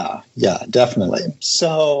 Oh, yeah. Yeah, definitely.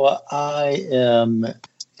 So I am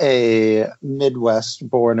a Midwest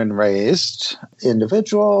born and raised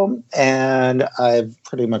individual, and I've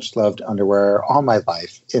pretty much loved underwear all my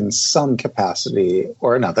life in some capacity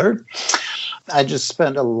or another. I just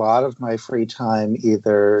spend a lot of my free time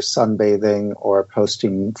either sunbathing or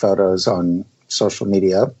posting photos on social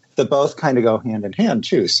media. That both kind of go hand in hand,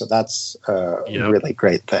 too. So that's a really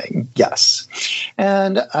great thing. Yes.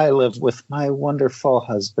 And I live with my wonderful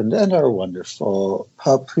husband and our wonderful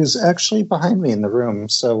pup, who's actually behind me in the room.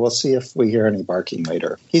 So we'll see if we hear any barking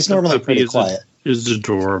later. He's normally pretty quiet. Is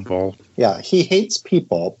adorable. Yeah, he hates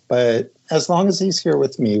people, but as long as he's here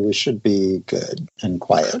with me, we should be good and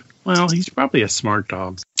quiet. Well, he's probably a smart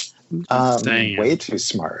dog. Way too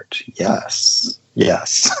smart. Yes.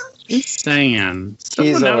 Yes. Just saying.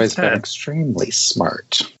 He's always been extremely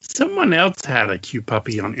smart. Someone else had a cute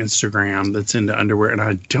puppy on Instagram that's into underwear, and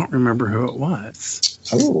I don't remember who it was.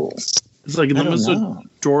 Oh. It's like the most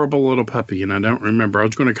adorable little puppy, and I don't remember. I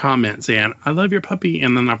was going to comment saying, I love your puppy,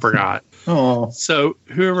 and then I forgot. Oh. So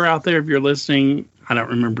whoever out there, if you're listening, I don't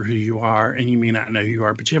remember who you are, and you may not know who you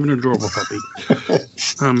are, but you have an adorable puppy.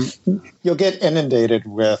 You'll get inundated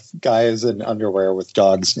with guys in underwear with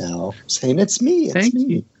dogs now saying, it's me, it's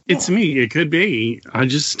me. It's me. It could be. I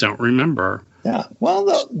just don't remember. Yeah.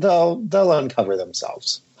 Well, they'll uncover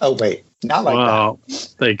themselves. Oh, wait. Not like that.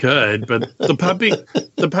 They could, but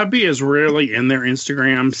the puppy is rarely in their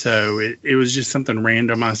Instagram, so it was just something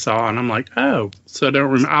random I saw, and I'm like, oh, so I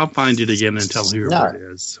don't remember. I'll find it again and tell whoever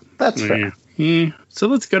it is. That's fair. Yeah. So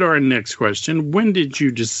let's go to our next question. When did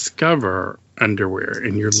you discover underwear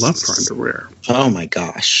and your love for underwear? Oh my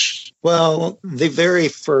gosh. Well, the very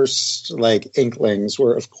first inklings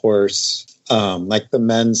were, of course, the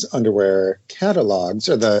men's underwear catalogs,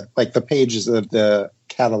 or the pages of the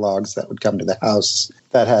catalogs that would come to the house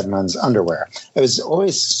that had men's underwear. I was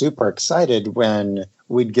always super excited when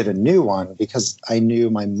we'd get a new one because I knew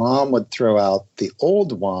my mom would throw out the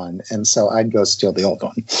old one, and so I'd go steal the old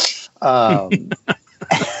one.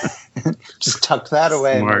 Just tuck that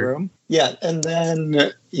away in the room. Yeah, and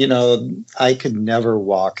then, I could never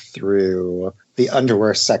walk through the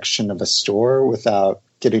underwear section of a store without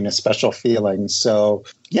getting a special feeling. So,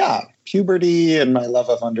 yeah, puberty and my love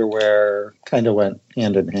of underwear kind of went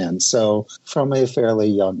hand in hand. So, from a fairly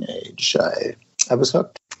young age, I was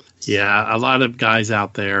hooked. Yeah, a lot of guys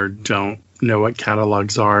out there don't know what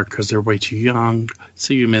catalogs are because they're way too young,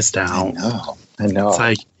 so you missed out. I know. It's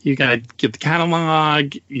like you got to get the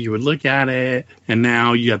catalog, you would look at it, and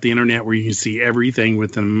now you got the internet where you can see everything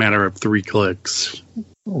within a matter of 3 clicks.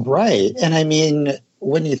 Right. And I mean,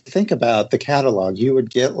 when you think about the catalog, you would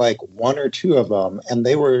get 1 or 2 of them, and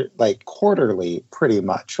they were quarterly pretty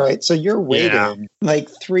much, right? So you're waiting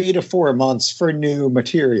 3 to 4 months for new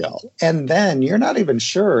material. And then you're not even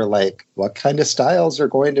sure what kind of styles are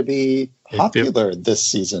going to be popular this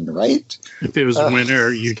season, right? If it was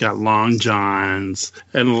winter, you got long johns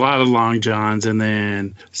and a lot of long johns. And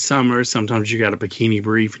then summer, sometimes you got a bikini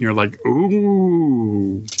brief and you're like,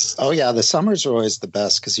 ooh. Oh, yeah. The summers are always the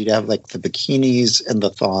best because you'd have like the bikinis and the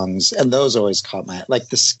thongs. And those always caught my eye. Like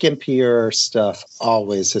the skimpier stuff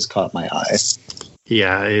always has caught my eye.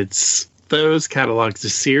 Yeah, it's those catalogs, the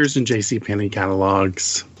Sears and JCPenney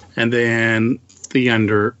catalogs. And then the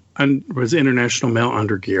was International Male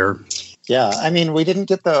Undergear. Yeah, I mean, we didn't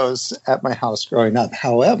get those at my house growing up.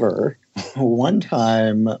 However, one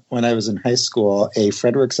time when I was in high school, a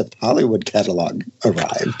Fredericks of Hollywood catalog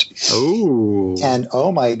arrived. Oh. And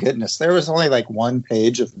oh my goodness, there was only like one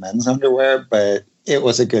page of men's underwear, but it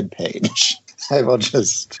was a good page. I will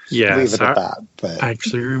just leave it at that. But I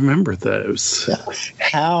actually remember those. Yeah.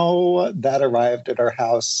 How that arrived at our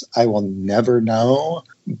house, I will never know,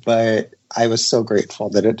 but I was so grateful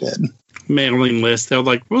that it did. Mailing list. They're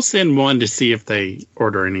like, we'll send one to see if they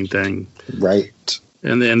order anything. Right.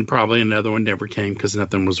 And then probably another one never came because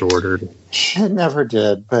nothing was ordered. It never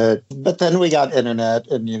did. But then we got internet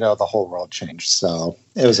and, the whole world changed. So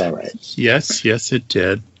it was all right. Yes, it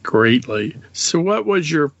did. Greatly. So what was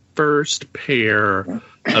your first pair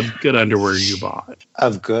of good underwear you bought?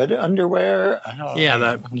 Of good underwear? Yeah,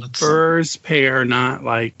 that first pair, not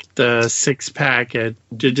like the 6-pack at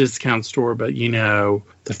the discount store, but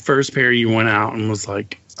the first pair you went out and was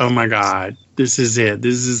like, oh my God, this is it.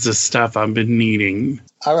 This is the stuff I've been needing.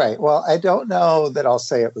 All right. Well, I don't know that I'll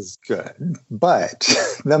say it was good, but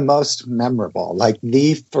the most memorable, like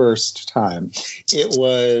the first time, it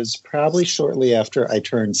was probably shortly after I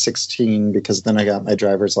turned 16 because then I got my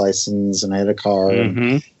driver's license and I had a car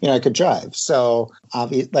and, I could drive. So,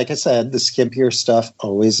 like I said, the skimpier stuff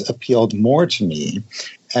always appealed more to me.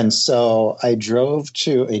 And so I drove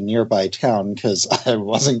to a nearby town because I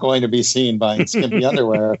wasn't going to be seen buying skimpy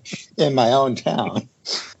underwear in my own town.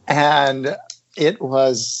 And it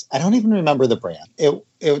was, I don't even remember the brand.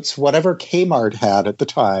 It's whatever Kmart had at the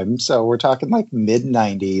time. So we're talking like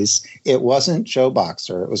mid-90s. It wasn't Joe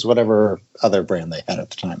Boxer. It was whatever other brand they had at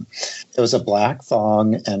the time. It was a black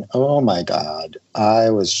thong. And oh my God, I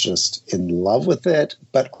was just in love with it,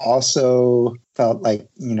 but also felt like,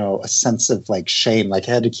 a sense of like shame. Like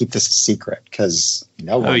I had to keep this a secret because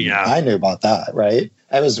I knew about that, right?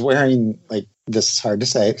 I was wearing like, this is hard to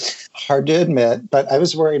say, hard to admit, but I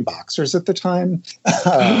was wearing boxers at the time.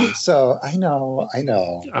 So I know.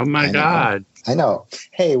 Oh my God. I know.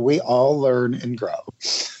 Hey, we all learn and grow.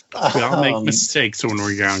 We all make mistakes when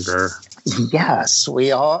we're younger. Yes,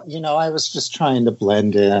 we all, I was just trying to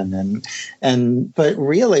blend in but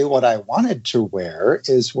really what I wanted to wear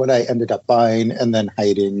is what I ended up buying and then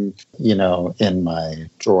hiding, in my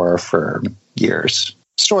drawer for years.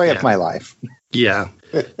 Story of my life. Yeah.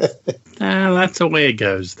 That's the way it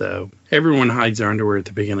goes, though. Everyone hides their underwear at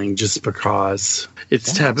the beginning just because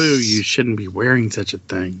it's taboo. You shouldn't be wearing such a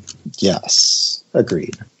thing. Yes,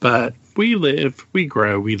 agreed. But we live, we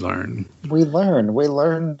grow, we learn. We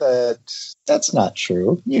learn that that's not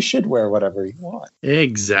true. You should wear whatever you want.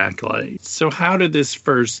 Exactly. So how did this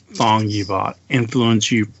first thong you bought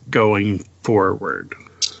influence you going forward?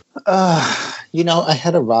 I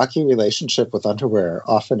had a rocky relationship with underwear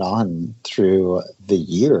off and on through the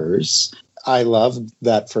years. I loved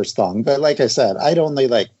that first thong, but like I said, I'd only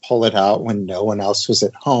pull it out when no one else was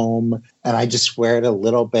at home, and I just wear it a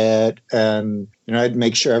little bit, and I'd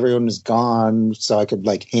make sure everyone was gone so I could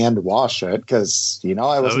hand wash it because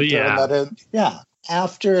I wasn't throwing that in. Yeah.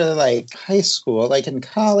 After high school, in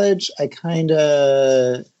college, I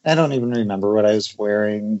don't even remember what I was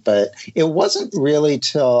wearing, but it wasn't really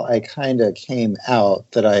till I kind of came out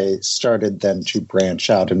that I started then to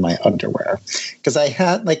branch out in my underwear. Because I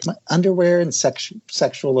had my underwear and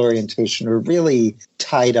sexual orientation were really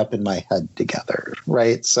tied up in my head together,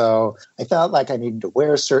 right? So I felt like I needed to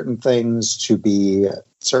wear certain things to be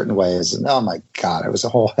certain ways. And oh my God, it was a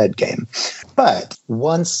whole head game. But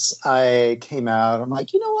once I came out, I'm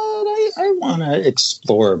like, you know what? I want to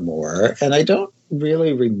explore more. And I don't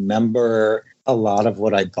really remember a lot of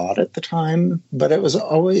what I bought at the time, but it was a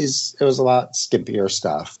lot skimpier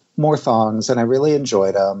stuff, more thongs, and I really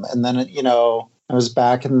enjoyed them. And then, I was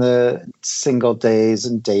back in the single days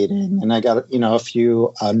and dating, and I got, a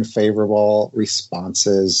few unfavorable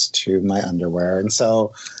responses to my underwear. And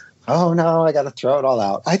so, oh no, I got to throw it all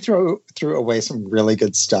out. I threw away some really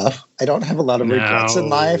good stuff. I don't have a lot of regrets in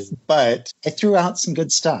life, but I threw out some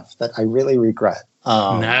good stuff that I really regret.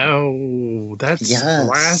 No, that's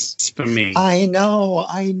blasphemy. I know.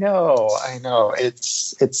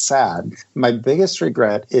 It's sad. My biggest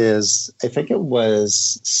regret is, I think it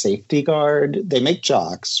was Safety Guard. They make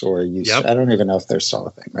jocks, or I don't even know if they're still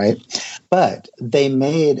a thing, right? But they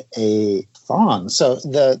made a thong. So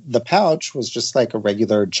the pouch was just like a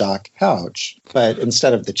regular jock pouch, but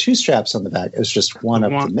instead of the two straps on the back, it was just one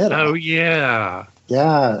up the middle. Oh, yeah.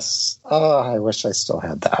 Yes. Oh, I wish I still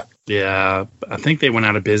had that. Yeah, I think they went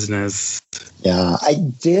out of business. Yeah, I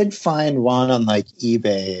did find one on like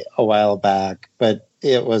eBay a while back, but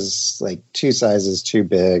it was like 2 sizes too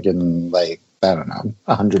big and like, I don't know,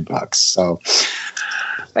 $100. So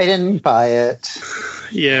I didn't buy it.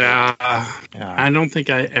 Yeah. I don't think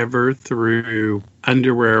I ever threw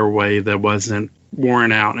underwear away that wasn't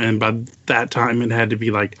worn out. And by that time, it had to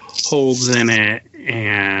be like holes in it.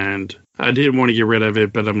 And I didn't want to get rid of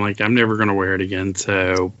it, but I'm like, I'm never going to wear it again.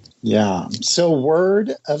 So, yeah. So,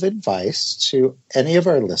 word of advice to any of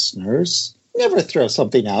our listeners: never throw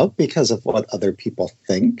something out because of what other people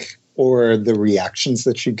think or the reactions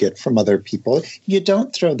that you get from other people. You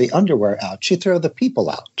don't throw the underwear out, you throw the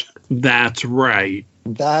people out. That's right.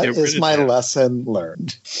 That is my lesson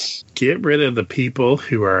learned. Get rid of the people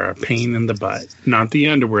who are a pain in the butt, not the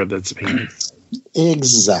underwear that's a pain.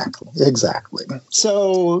 Exactly.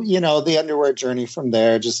 So, the underwear journey from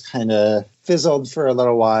there just kind of fizzled for a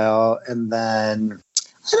little while. And then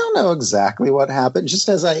I don't know exactly what happened. Just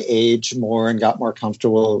as I aged more and got more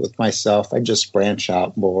comfortable with myself, I just branch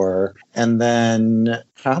out more. And then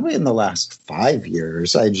probably in the last 5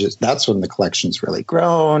 years, that's when the collection's really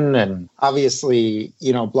grown. And obviously,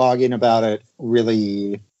 blogging about it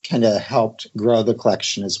really kind of helped grow the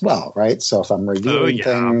collection as well, right? So if I'm reviewing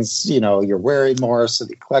things, you're wearing more, so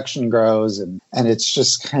the collection grows, and it's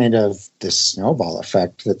just kind of this snowball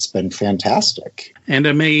effect that's been fantastic. And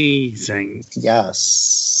amazing. Yes.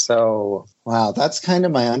 So, wow, that's kind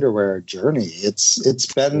of my underwear journey. It's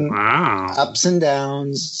been ups and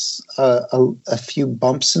downs, a few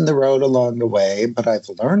bumps in the road along the way, but I've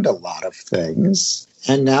learned a lot of things.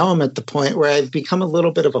 And now I'm at the point where I've become a little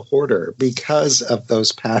bit of a hoarder because of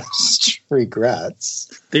those past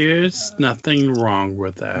regrets. There's nothing wrong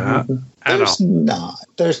with that at all.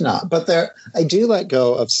 There's not. But I do let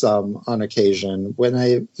go of some on occasion when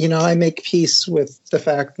I make peace with the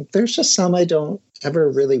fact that there's just some I don't ever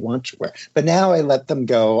really want to wear. But now I let them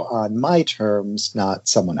go on my terms, not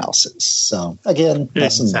someone else's. So again,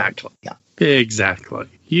 exactly. Yeah. Exactly.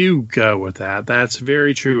 You go with that. That's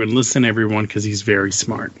very true. And listen, everyone, because he's very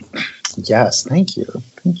smart. Yes. Thank you.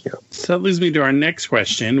 So that leads me to our next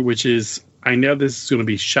question, which is, I know this is going to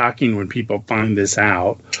be shocking when people find this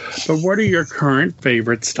out, but what are your current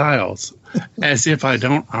favorite styles? As if I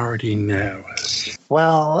don't already know.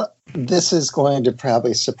 Well, this is going to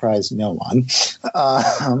probably surprise no one.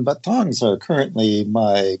 But thongs are currently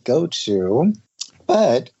my go-to.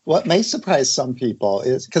 But what may surprise some people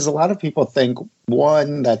is, because a lot of people think,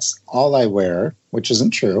 one, that's all I wear, which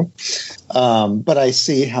isn't true. But I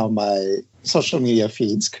see how my social media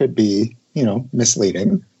feeds could be,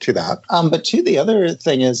 misleading to that. But two, the other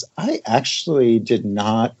thing is, I actually did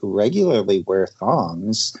not regularly wear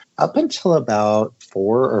thongs up until about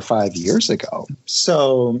 4 or 5 years ago.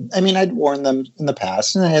 So, I'd worn them in the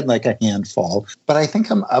past and I had like a handful, but I think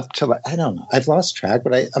I'm up to, I don't know, I've lost track,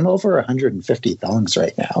 but I'm over 150 thongs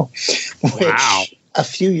right now. Wow. A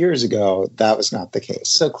few years ago, that was not the case.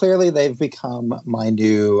 So clearly they've become my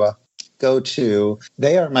new go-to.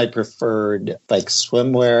 They are my preferred like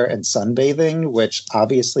swimwear and sunbathing, which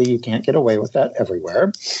obviously you can't get away with that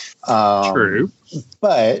everywhere. True.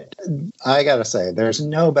 But I gotta say, there's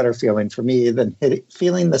no better feeling for me than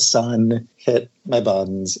feeling the sun hit my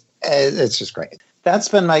buns. It's just great. That's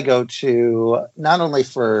been my go-to, not only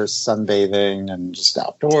for sunbathing and just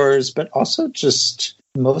outdoors, but also just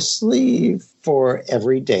mostly for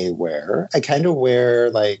everyday wear. I kind of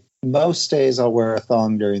wear like, most days I'll wear a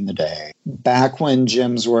thong during the day. Back when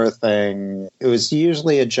gyms were a thing, it was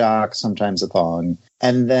usually a jock, sometimes a thong.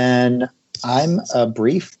 And then I'm a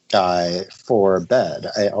brief guy for bed.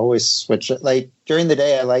 I always switch it. Like during the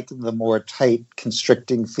day, I like the more tight,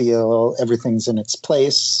 constricting feel. Everything's in its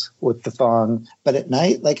place with the thong. But at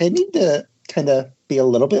night, like I need to kind of be a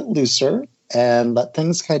little bit looser and let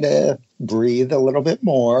things kind of breathe a little bit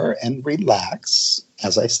more and relax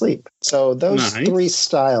as I sleep. So those three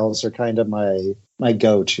styles are kind of my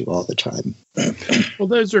go-to all the time. Well,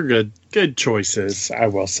 those are good choices, I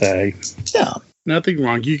will say. Yeah. Nothing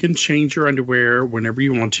wrong. You can change your underwear whenever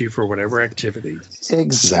you want to for whatever activity.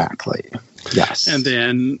 Exactly. Yes. And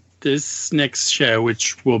then this next show,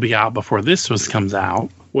 which will be out before this comes out,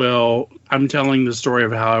 will I'm telling the story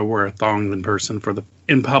of how I wore a thong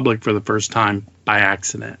in public for the first time by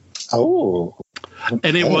accident. Oh. Okay.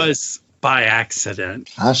 And it was by accident.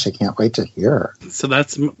 Gosh, I can't wait to hear. So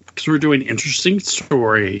that's because we're doing interesting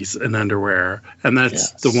stories in underwear. And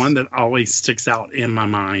that's the one that always sticks out in my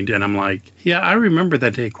mind. And I'm like, yeah, I remember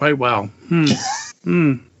that day quite well.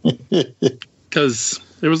 Because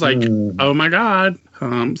it was like, oh my God.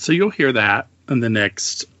 So you'll hear that in the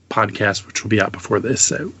next podcast, which will be out before this.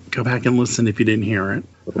 So go back and listen if you didn't hear it.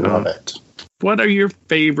 Love it. What are your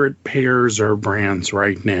favorite pairs or brands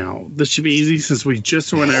right now? This should be easy since we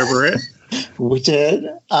just went over it. We did.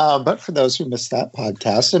 But for those who missed that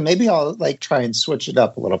podcast, and maybe I'll try and switch it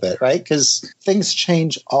up a little bit, right? Because things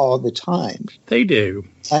change all the time. They do.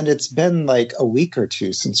 And it's been a week or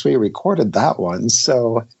two since we recorded that one.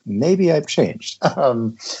 So maybe I've changed.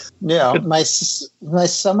 My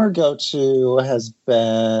summer go-to has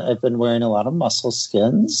been, I've been wearing a lot of Muscle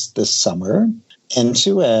Skins this summer.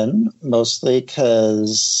 End-to-end, mostly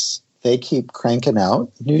because they keep cranking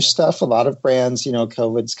out new stuff. A lot of brands,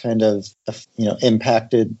 COVID's kind of,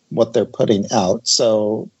 impacted what they're putting out.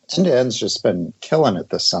 So End-to-end's just been killing it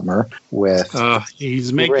this summer with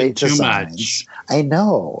he's making too much. I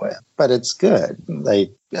know, but it's good. I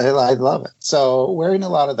love it. So wearing a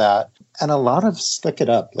lot of that and a lot of Slick It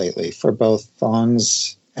Up lately for both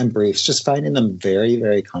thongs and briefs. Just finding them very,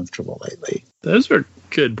 very comfortable lately. Those are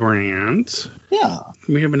good brands. Yeah.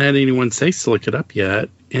 We haven't had anyone say Slick It Up yet.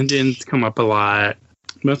 And didn't come up a lot.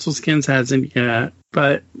 Muscle Skins hasn't yet.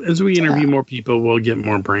 But as we interview more people, we'll get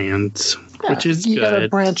more brands, which is good. You got to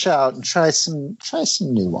branch out and try some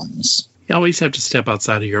new ones. You always have to step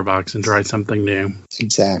outside of your box and try something new.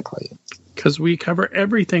 Exactly. Because we cover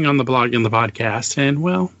everything on the blog and the podcast. And,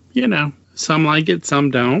 well, some like it,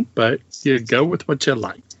 some don't. But you go with what you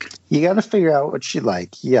like. You got to figure out what you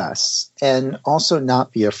like, yes. And also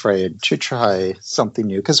not be afraid to try something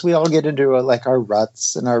new. Because we all get into our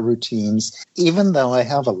ruts and our routines. Even though I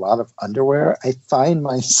have a lot of underwear, I find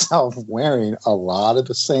myself wearing a lot of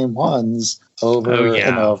the same ones over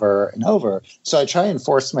and over and over. So I try and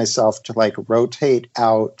force myself to rotate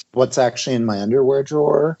out what's actually in my underwear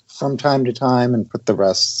drawer from time to time and put the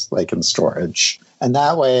rest in storage. And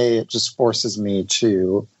that way it just forces me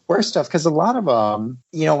to wear stuff, because a lot of them,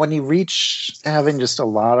 when you reach having just a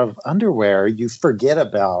lot of underwear, you forget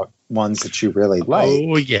about ones that you really like.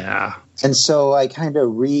 Oh, yeah. And so I kind of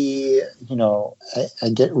I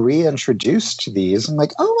get reintroduced to these. I'm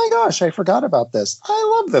like, oh my gosh, I forgot about this.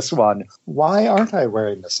 I love this one. Why aren't I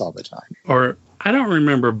wearing this all the time? Or, I don't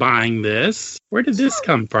remember buying this. Where did this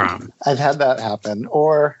come from? I've had that happen.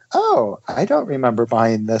 Or, oh, I don't remember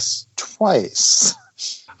buying this twice.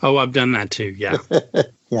 Oh, I've done that too, yeah.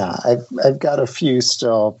 Yeah, I've got a few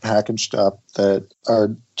still packaged up that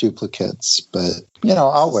are duplicates, but,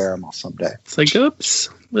 I'll wear them all someday. It's like, oops,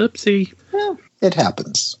 whoopsie. Yeah, it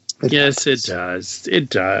happens. It does. It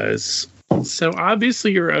does. So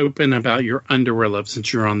obviously you're open about your underwear love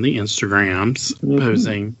since you're on the Instagrams,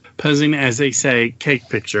 posing, as they say, cake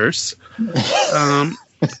pictures.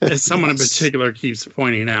 As someone in particular keeps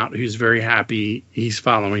pointing out, who's very happy he's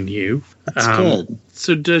following you. That's good.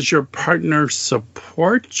 So does your partner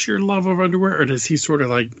support your love of underwear, or does he sort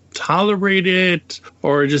of tolerate it,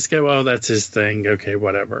 or just go, oh, that's his thing, okay,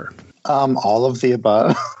 whatever? All of the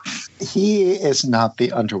above. He is not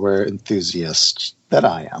the underwear enthusiast that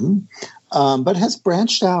I am. But has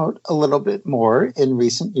branched out a little bit more in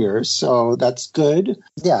recent years. So that's good.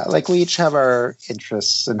 Yeah, we each have our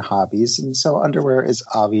interests and hobbies. And so underwear is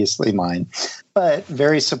obviously mine. But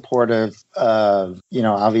very supportive of,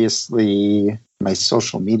 obviously my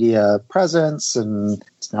social media presence. And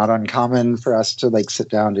it's not uncommon for us to sit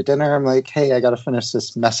down to dinner. I'm like, hey, I got to finish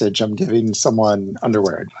this message. I'm giving someone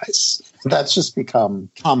underwear advice. That's just become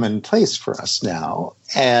commonplace for us now.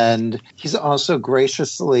 And he's also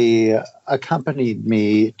graciously accompanied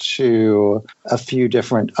me to a few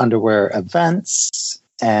different underwear events.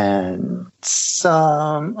 And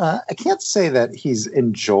some, I can't say that he's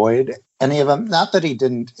enjoyed any of them. Not that he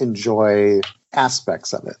didn't enjoy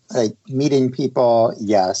aspects of it. Meeting people,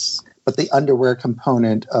 yes. But the underwear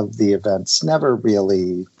component of the events never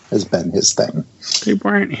really has been his thing. They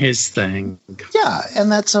weren't his thing. Yeah,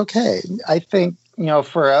 and that's okay. I think,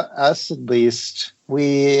 for us at least,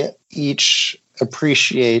 we each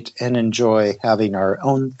appreciate and enjoy having our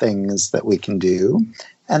own things that we can do,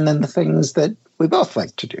 and then the things that we both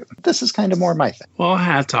like to do. This is kind of more my thing. Well,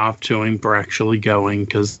 hats off to him for actually going,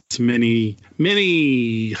 because many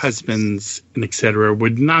husbands and etc.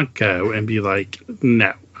 would not go and be like,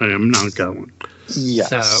 no, I am not going.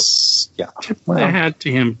 Yes. So, I hat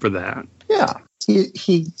to him for that. Yeah.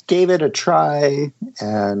 He gave it a try,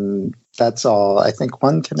 and that's all I think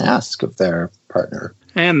one can ask of their partner.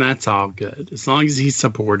 And that's all good. As long as he's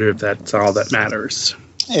supportive, that's all that matters.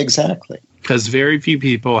 Exactly. Because very few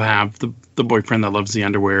people have the boyfriend that loves the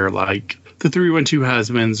underwear, like the 312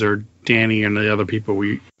 husbands or Danny and the other people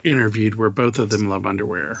we interviewed, where both of them love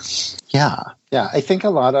underwear. Yeah. Yeah. I think a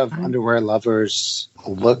lot of underwear lovers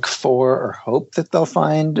look for or hope that they'll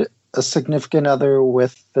find a significant other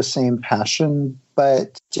with the same passion,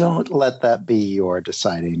 but don't let that be your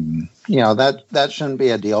deciding. That shouldn't be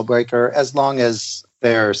a deal breaker as long as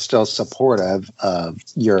they're still supportive of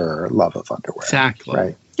your love of underwear. Exactly.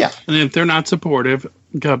 Right. Yeah. And if they're not supportive,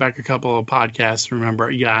 go back a couple of podcasts. Remember,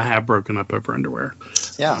 I have broken up over underwear.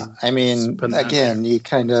 Yeah. I mean, again, you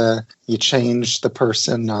change the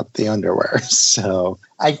person, not the underwear. So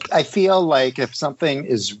I feel like if something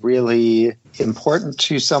is really important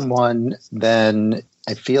to someone, then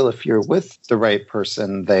I feel if you're with the right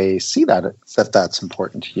person, they see that's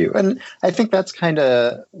important to you. And I think that's kind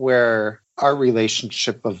of where our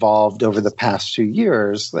relationship evolved over the past 2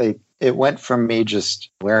 years. Like, it went from me just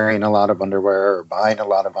wearing a lot of underwear or buying a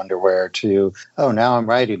lot of underwear to, now I'm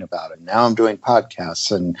writing about it. Now I'm doing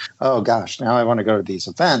podcasts. And, oh, gosh, now I want to go to these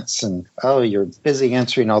events. And, you're busy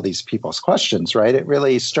answering all these people's questions, right? It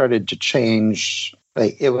really started to change.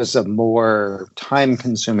 Like, it was a more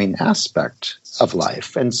time-consuming aspect of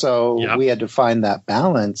life. And so we had to find that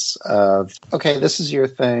balance of, okay, this is your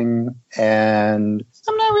thing, and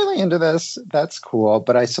I'm not really into this. That's cool,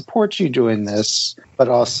 but I support you doing this, but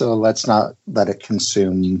also let's not let it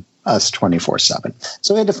consume us 24/7.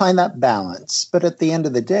 So we had to find that balance. But at the end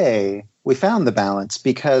of the day, we found the balance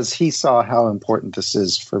because he saw how important this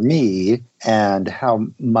is for me and how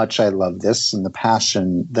much I love this and the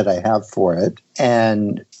passion that I have for it.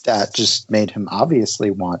 And that just made him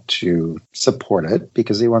obviously want to support it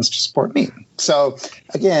because he wants to support me. So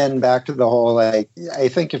again, back to the whole, I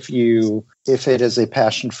think if it is a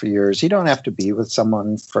passion for yours, you don't have to be with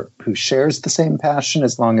someone who shares the same passion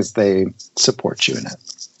as long as they support you in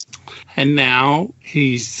it. And now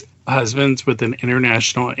he's husbands with an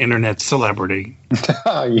international internet celebrity.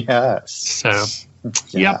 Oh, yes. So,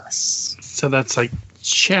 yes. Yep. So that's like,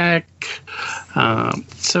 check.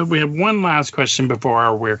 So we have one last question before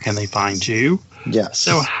our where can they find you? Yes.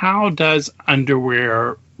 So how does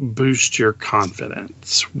underwear boost your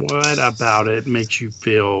confidence? What about it makes you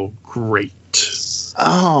feel great?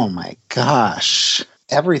 Oh, my gosh.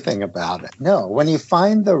 Everything about it. No, when you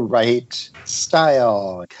find the right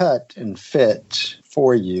style, cut, and fit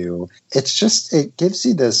for you, it gives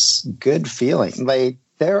you this good feeling. Like,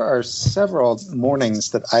 there are several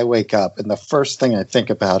mornings that I wake up and the first thing I think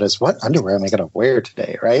about is, what underwear am I going to wear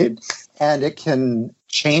today, right? And it can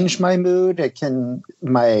change my mood.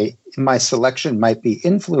 My selection might be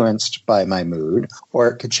influenced by my mood, or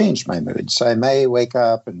it could change my mood. So I may wake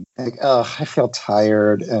up and think, I feel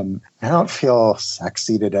tired and I don't feel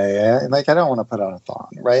sexy today. I don't want to put on a thong,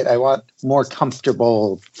 right? I want more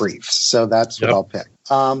comfortable briefs. So that's what I'll pick.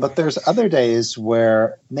 But there's other days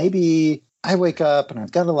where maybe I wake up and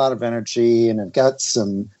I've got a lot of energy and I've got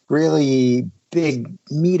some really big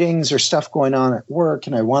meetings or stuff going on at work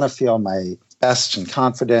and I want to feel my best and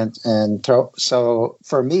confident. And so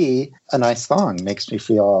for me, a nice thong makes me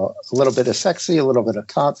feel a little bit of sexy, a little bit of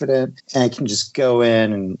confident, and I can just go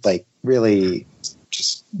in and really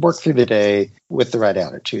just work through the day with the right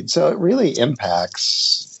attitude. So it really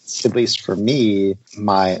impacts, at least for me,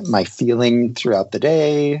 my feeling throughout the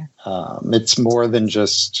day. It's more than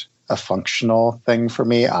just a functional thing for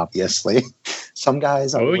me, obviously. Some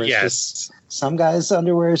guys' underwear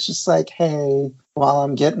is just like, hey, while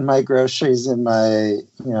I'm getting my groceries and my,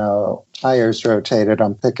 tires rotated,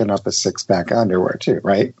 I'm picking up a 6-pack of underwear too,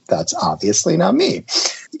 right? That's obviously not me.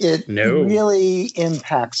 It really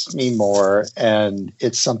impacts me more, and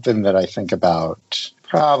it's something that I think about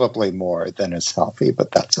probably more than is healthy,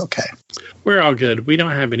 but that's okay. We're all good. We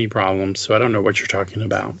don't have any problems, so I don't know what you're talking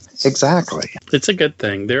about. Exactly. It's a good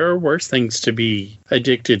thing. There are worse things to be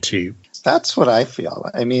addicted to. That's what I feel.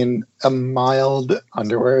 I mean, a mild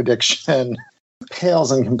underwear addiction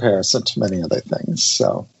pales in comparison to many other things.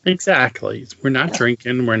 So exactly. We're not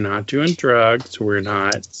drinking. We're not doing drugs. We're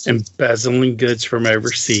not embezzling goods from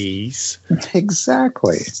overseas.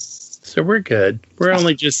 Exactly. So we're good. We're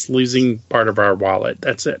only just losing part of our wallet.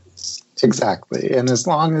 That's it. Exactly. And as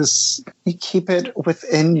long as you keep it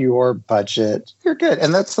within your budget, you're good.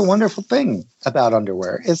 And that's the wonderful thing about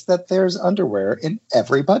underwear, is that there's underwear in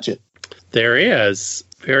every budget. There is.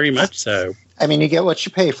 Very much so. I mean, you get what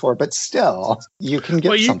you pay for, but still, you can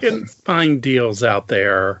get something. You can find deals out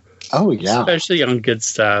there Oh, yeah. Especially on good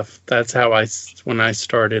stuff. That's how when I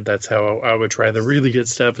started, that's how I would try the really good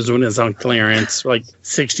stuff, is when it's on clearance, like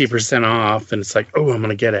 60% off, and it's like, oh, I'm going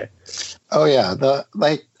to get it. Oh, yeah.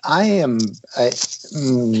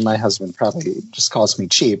 My husband probably just calls me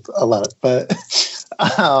cheap a lot, but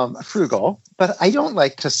frugal. But I don't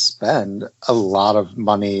like to spend a lot of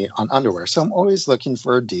money on underwear. So I'm always looking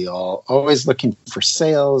for a deal, always looking for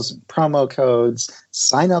sales, promo codes.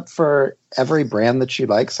 Sign up for every brand that you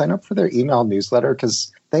like. Sign up for their email newsletter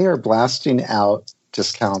because they are blasting out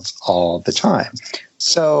discounts all the time.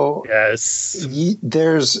 So yes,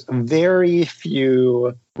 there's very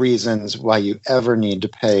few reasons why you ever need to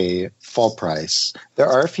pay full price. There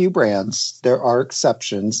are a few brands. There are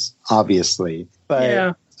exceptions, obviously.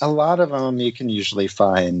 But a lot of them you can usually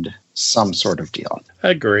find some sort of deal.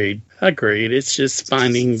 Agreed. It's just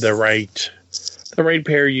finding the right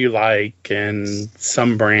pair you like, and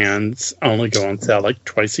some brands only go on sale like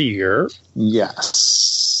twice a year.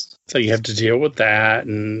 Yes. So you have to deal with that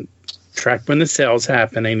and track when the sale's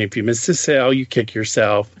happening. If you miss the sale, you kick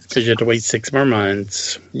yourself because you have to wait 6 more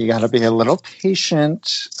months. You got to be a little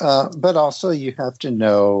patient, but also you have to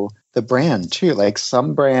know the brand too. Like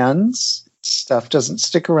some brands, stuff doesn't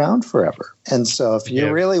stick around forever. And so if you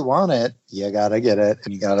really want it, you got to get it,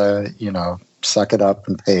 and you got to, suck it up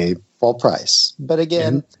and pay full price. But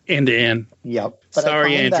again, end to end. Yep. But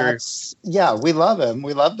sorry, Andrew. Yeah, we love him.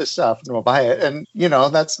 We love the stuff, and we'll buy it. And,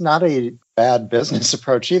 that's not a bad business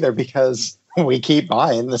approach either, because we keep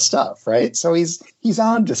buying the stuff, right? So he's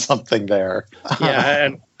on to something there. Yeah,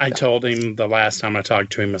 and I told him the last time I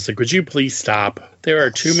talked to him, I was like, would you please stop? There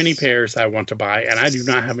are too many pairs I want to buy, and I do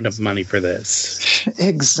not have enough money for this.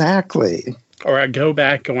 Exactly. Or I go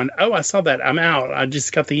back going, oh, I saw that. I'm out. I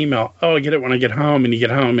just got the email. Oh, I get it when I get home. And you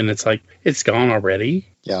get home, and it's like, it's gone already.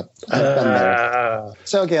 Yep. I've been there.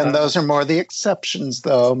 So again, those are more the exceptions,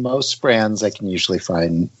 though. Most brands, I can usually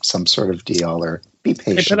find some sort of deal, or be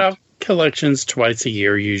patient. They put out collections twice a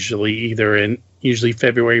year, usually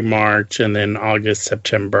February, March, and then August,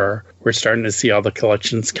 September. We're starting to see all the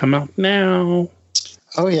collections come out now.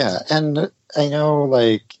 Oh, yeah. And I know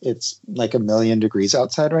it's like 1,000,000 degrees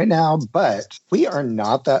outside right now, but we are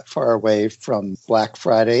not that far away from Black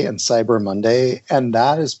Friday and Cyber Monday. And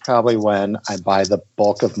that is probably when I buy the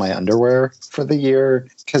bulk of my underwear for the year,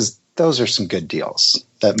 because those are some good deals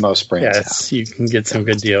that most brands have. Yes, you can get some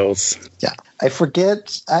good deals. Yeah.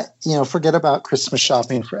 Forget about Christmas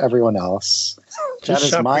shopping for everyone else. Just that is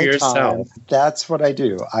shop my for yourself. time. That's what I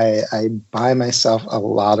do. I buy myself a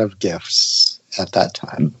lot of gifts at that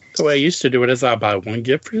time. The way I used to do it is I'll buy one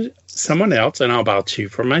gift for someone else, and I'll buy 2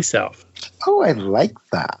 for myself. Oh, I like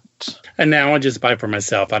that. And now I just buy for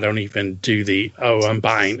myself. I don't even do I'm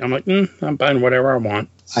buying. I'm like, I'm buying whatever I want.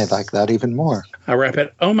 I like that even more. I wrap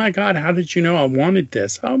it. Oh, my God, how did you know I wanted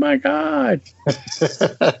this? Oh, my God.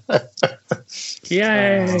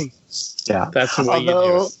 Yay. Yeah. That's the way you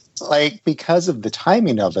do it. Because of the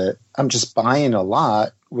timing of it, I'm just buying a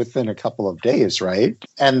lot within a couple of days, right?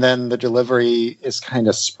 And then the delivery is kind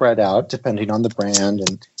of spread out depending on the brand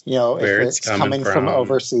and, where if it's coming from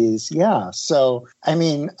overseas. Yeah. So,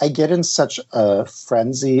 I get in such a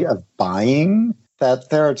frenzy of buying that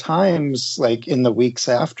there are times in the weeks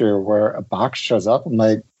after where a box shows up. I'm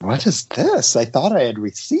like, what is this? I thought I had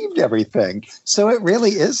received everything. So it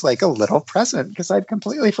really is like a little present because I'd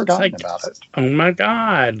completely forgotten about it. Oh my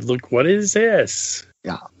God, look, what is this?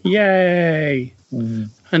 Yeah. Yay.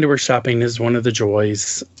 Underwear shopping is one of the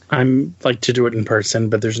joys. I like to do it in person,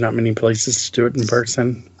 but there's not many places to do it in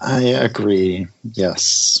person. I agree.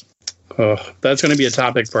 Yes. Oh, that's going to be a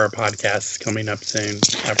topic for our podcast coming up soon.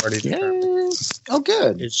 I've already determined. Oh,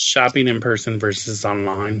 good. It's shopping in person versus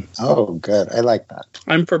online. Oh, good. I like that.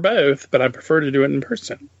 I'm for both, but I prefer to do it in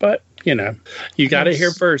person. But, you got it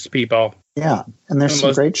here first, people. Yeah, and there's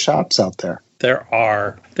some great shops out there. There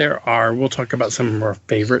are. We'll talk about some of our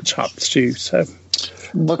favorite shops, too. So,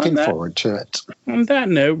 looking forward to it. On that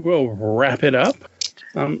note, we'll wrap it up.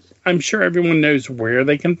 I'm sure everyone knows where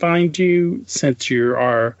they can find you since you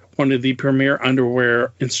are one of the premier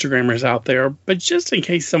underwear Instagrammers out there. But just in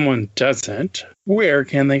case someone doesn't, where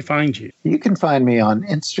can they find you? You can find me on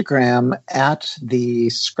Instagram at the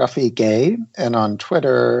Scruffy Gay and on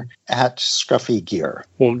Twitter at Scruffy Gear.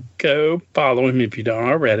 Well, go follow him if you don't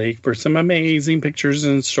already for some amazing pictures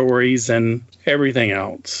and stories and everything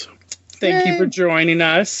else. Thank you for joining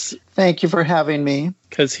us. Thank you for having me.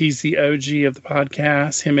 Because he's the OG of the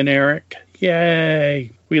podcast, him and Eric.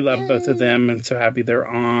 Yay. We love both of them and so happy they're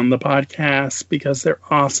on the podcast because they're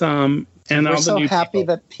awesome. And we're all the so new happy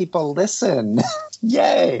people. that people listen.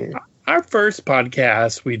 Yay. Our first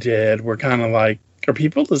podcast we did, we're kind of like are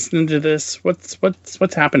people listening to this? What's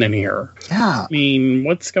happening here? Yeah. I mean,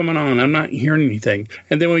 what's going on? I'm not hearing anything.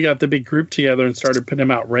 And then we got the big group together and started putting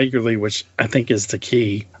them out regularly, which I think is the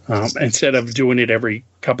key. Instead of doing it every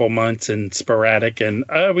couple months and sporadic and,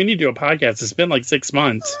 we need to do a podcast. It's been like 6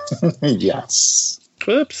 months. Yes.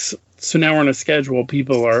 Whoops. So now we're on a schedule.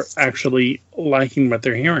 People are actually liking what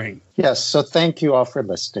they're hearing. Yes. So thank you all for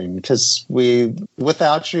listening, because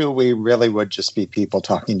without you, we really would just be people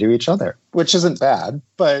talking to each other, which isn't bad,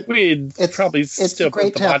 but we'd probably still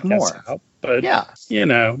great put the to have podcast more. out. But, Yeah.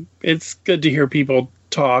 It's good to hear people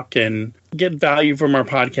talk and get value from our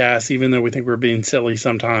podcast, even though we think we're being silly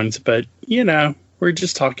sometimes. But, we're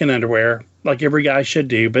just talking underwear like every guy should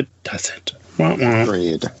do, but doesn't. Wah-wah.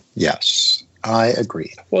 Agreed. Yes, I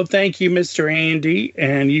agree. Well, thank you, Mr. Andy.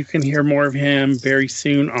 And you can hear more of him very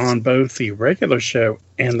soon on both the regular show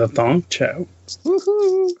and the Thong Show.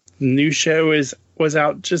 Woohoo! New show was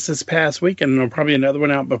out just this past week, and there'll probably another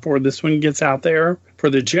one out before this one gets out there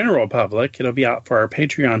for the general public. It'll be out for our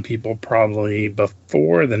Patreon people probably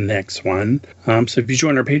before the next one. So if you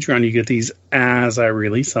join our Patreon, you get these as I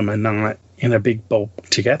release them and not in a big bulk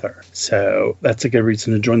together. So that's a good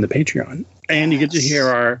reason to join the Patreon. And you get to hear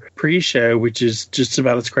our pre-show, which is just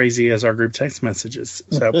about as crazy as our group text messages.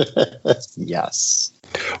 So, Yes.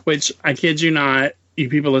 which I kid you not, you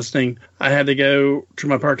people listening, I had to go to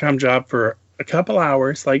my part-time job for a couple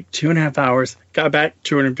hours, like 2.5 hours, got back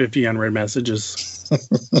 250 unread messages.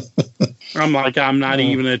 I'm not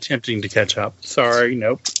even attempting to catch up. Sorry,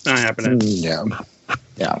 nope, not happening. Yeah.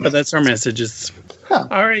 But that's our messages. Huh.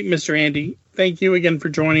 All right, Mr. Andy, thank you again for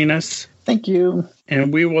joining us. Thank you.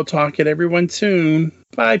 And we will talk to everyone soon.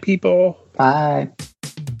 Bye, people. Bye.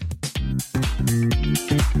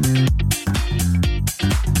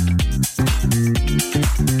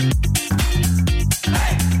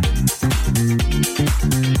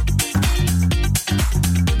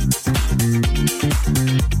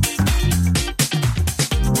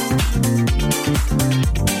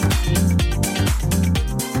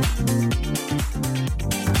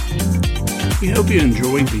 We hope you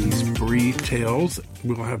enjoyed these brief tales.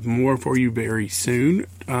 We'll have more for you very soon.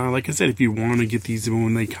 Like I said, if you want to get these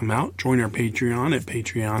when they come out, join our Patreon at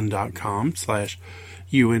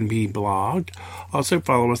patreon.com/UNBblog. Also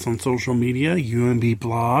follow us on social media, UNB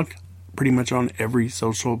Blog, pretty much on every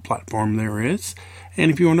social platform there is.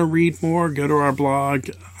 And if you want to read more, go to our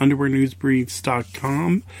blog,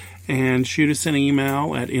 underwearnewsbriefs.com, and shoot us an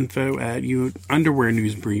email at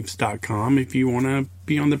info@underwearnewsbriefs.com if you want to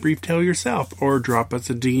be on the brief tale yourself, or drop us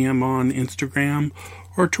a DM on Instagram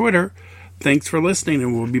or Twitter. Thanks for listening,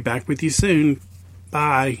 and we'll be back with you soon.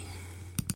 Bye.